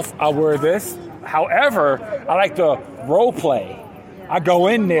myself, I'll wear this. However, I like to role play. I go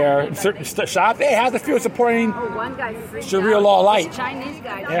in there in certain shops. Hey, how's it feel supporting one guy Sharia law light? Chinese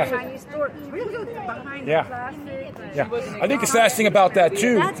guy, Chinese store. Behind the plastic. Yeah. I think the saddest thing about that,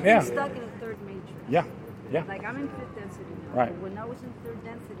 too. That's been stuck in a third matrix. Yeah. Yeah. Like, I'm in fifth density now. Right. When I was in third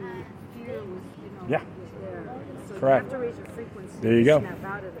density, fear was, was Yeah. there. So Correct. you have to raise your frequency. There you go. Snap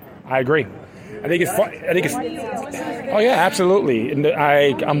out of that. I agree. I think it's fun. Oh yeah, absolutely. And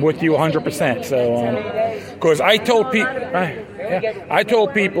I'm with you 100%. So, because I told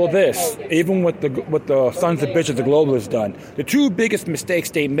people this, even with the sons of bitches the globalists done, the two biggest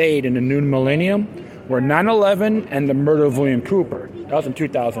mistakes they made in the new millennium were 9/11 and the murder of William Cooper. That was in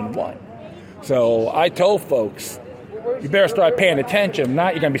 2001. So I told folks, you better start paying attention. If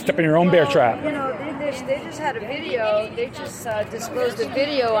not, you're going to be stepping in your own bear trap. They just had a video. They just disclosed a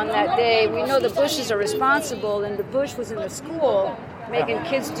video on that day. We know the Bushes are responsible, and the Bush was in the school making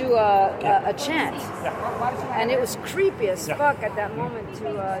kids do a chant, and it was creepy as fuck at that moment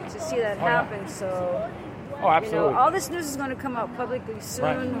to see that happen. So. Oh, absolutely. All this news is going to come out publicly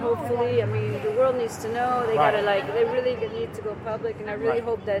soon, hopefully. I mean, the world needs to know. They they really need to go public, and I really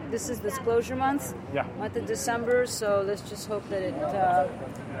hope that this is disclosure month, month of December. So let's just hope that it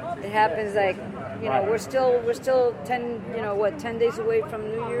happens. Like, we're still 10 days away from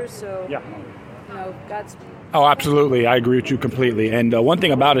New Year's. So Godspeed. Oh, absolutely. I agree with you completely. And one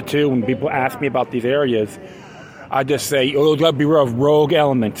thing about it too, when people ask me about these areas, I just say, you've got to beware of rogue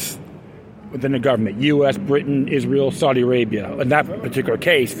elements within the government, U.S., Britain, Israel, Saudi Arabia, in that particular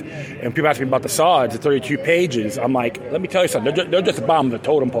case. And people ask me about the SODs, the 32 pages. I'm like, let me tell you something. They're just the bottom of the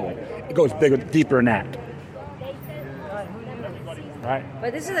totem pole. It goes bigger, deeper than that. Right.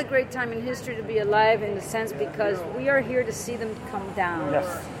 But this is a great time in history to be alive in the sense because we are here to see them come down. Yes.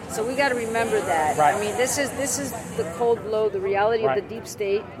 So we got to remember that. Right. I mean, this is the cold blow, the reality of the deep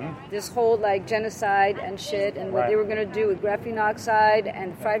state. This whole genocide and shit, and what they were going to do with graphene oxide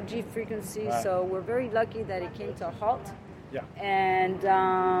and 5G frequency. Right. So we're very lucky that it came to a halt. Yeah. And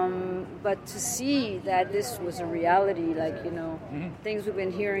but to see that this was a reality, things we've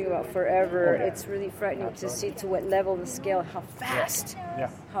been hearing about forever, it's really frightening to see to what level and scale, how fast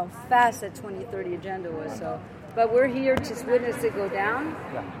that 2030 agenda was. So, but we're here to witness it go down,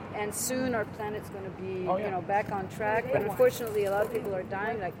 and soon our planet's going to be, back on track. But unfortunately, a lot of people are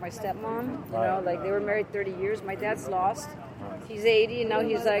dying, like my stepmom. They were married 30 years. My dad's lost. He's 80, and now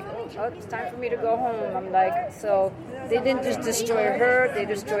he's like, oh, it's time for me to go home. I'm like, so they didn't just destroy her, they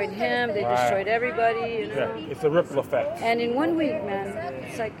destroyed him, they destroyed everybody. Yeah, it's a ripple effect. And in 1 week, man,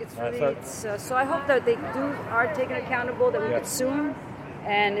 it's really, so I hope that they are taken accountable, that we could sue him.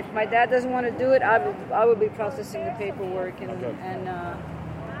 And if my dad doesn't want to do it, I will be processing the paperwork and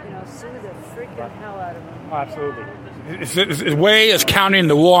sue the freaking hell out of him. Oh, absolutely. It's way as counting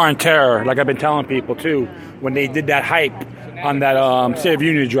the war on terror, like I've been telling people too, when they did that hype on that State of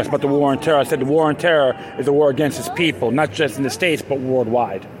Union address about the war on terror. I said the war on terror is a war against its people, not just in the States, but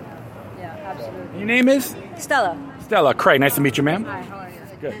worldwide. Yeah, absolutely. Your name is? Stella. Stella. Craig, nice to meet you, ma'am. Hi, how are you?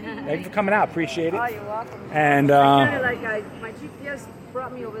 Good. Thank you for coming out. Appreciate it. Oh, you're welcome. And my GPS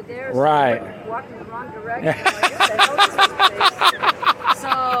brought me over there, so I walked in the wrong direction.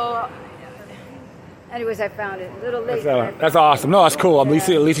 So, anyways, I found it. A little late. That's awesome. No, that's cool. At least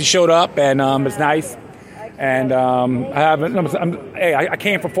he showed up, and it's nice. And I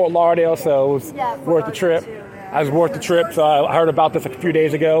came from Fort Lauderdale, so it was worth the trip. I was worth the trip. So I heard about this a few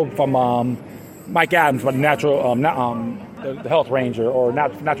days ago from Mike Adams, but the health ranger, or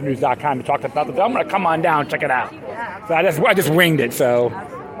naturalnews.com. He talked about this. I'm going to come on down and check it out. So I just winged it. So,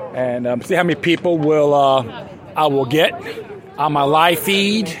 and see how many people I will get on my live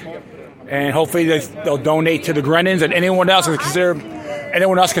feed, and hopefully they'll donate to the Grenons and anyone else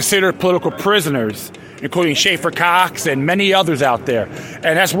considered political prisoners, including Schaefer Cox and many others out there.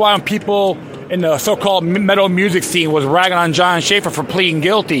 And that's why when people in the so-called metal music scene was ragging on John Schaefer for pleading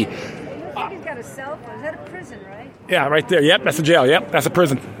guilty. I think he's got a cell phone. Is that a prison, right? Yeah, right there. Yep, that's a jail. Yep, that's a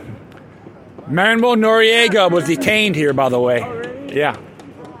prison. Manuel Noriega was detained here, by the way. Oh, really? Yeah.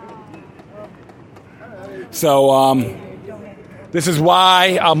 So, this is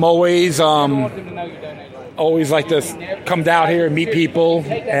why I'm always like to come down here and meet people,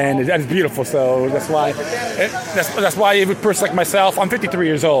 and that's beautiful. So that's why even a person like myself, I'm 53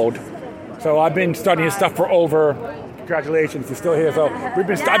 years old. So I've been studying his stuff for over. Congratulations, he's still here. So I've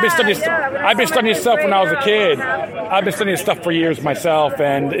been studying his stuff when I was a kid. I've been studying his stuff for years myself,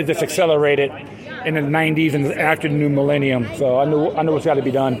 and it just accelerated in the 90s and after the new millennium. So I knew what's got to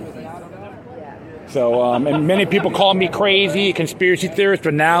be done. So and many people call me crazy, conspiracy theorist,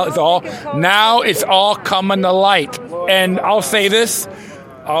 but now it's all coming to light. And I'll say this.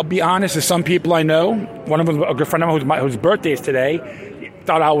 I'll be honest, there's some people I know, one of them, a good friend of mine whose birthday is today,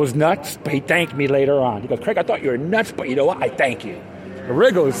 thought I was nuts, but he thanked me later on. He goes, Craig, I thought you were nuts, but you know what? I thank you.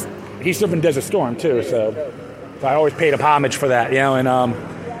 Wriggles, he's still in Desert Storm, too, so I always paid him homage for that, and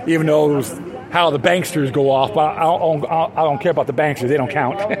even though it was how the banksters go off, but I don't care about the banksters. They don't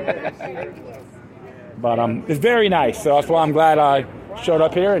count. But it's very nice, so that's why I'm glad I showed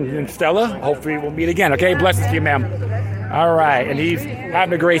up here. And Stella, hopefully we'll meet again, okay? Blessings to you, ma'am. All right, and he's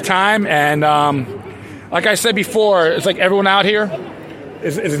having a great time, and like I said before, it's like everyone out here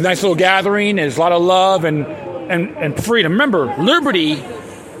is a nice little gathering. There's a lot of love and freedom. Remember, liberty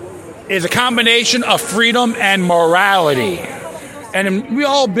is a combination of freedom and morality, and we've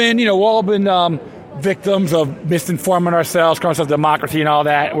all been victims of misinforming ourselves, calling ourselves democracy and all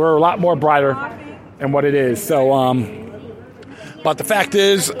that. We're a lot more brighter than what it is. So, but the fact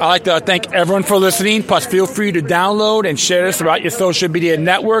is, I'd like to thank everyone for listening. Plus, feel free to download and share this throughout your social media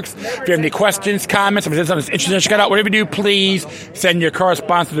networks. If you have any questions, comments, if there's something that's interesting to check out, whatever you do, please send your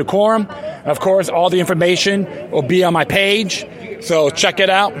correspondence to Decorum. Of course, all the information will be on my page, so check it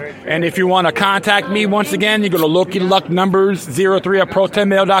out. And if you want to contact me, once again, you go to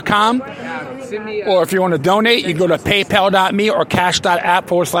LokiLuckNumbers03@protonmail.com. Or if you want to donate, you go to paypal.me or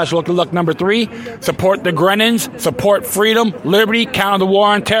cash.app/LokiLuckNumber3. Support the Grenons, support freedom, liberty, counter the war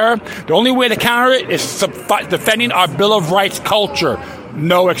on terror. The only way to counter it is defending our Bill of Rights culture.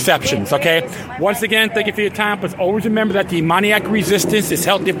 No exceptions, okay? Once again, thank you for your time. But always remember that demoniac resistance is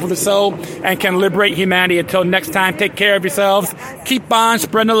healthy for the soul and can liberate humanity. Until next time, take care of yourselves. Keep on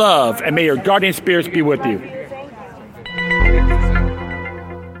spreading the love, and may your guardian spirits be with you.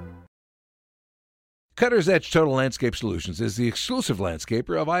 Cutter's Edge Total Landscape Solutions is the exclusive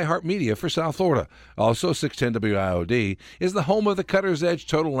landscaper of iHeartMedia for South Florida. Also, 610 WIOD is the home of the Cutter's Edge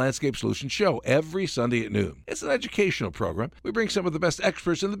Total Landscape Solutions show every Sunday at noon. It's an educational program. We bring some of the best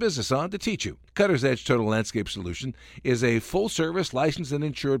experts in the business on to teach you. Cutter's Edge Total Landscape Solution is a full-service licensed and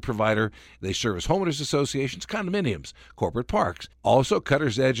insured provider. They service homeowners associations, condominiums, corporate parks. Also,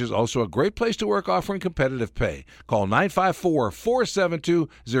 Cutter's Edge is also a great place to work, offering competitive pay. Call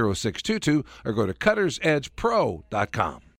 954-472-0622 or go to cuttersedgepro.com.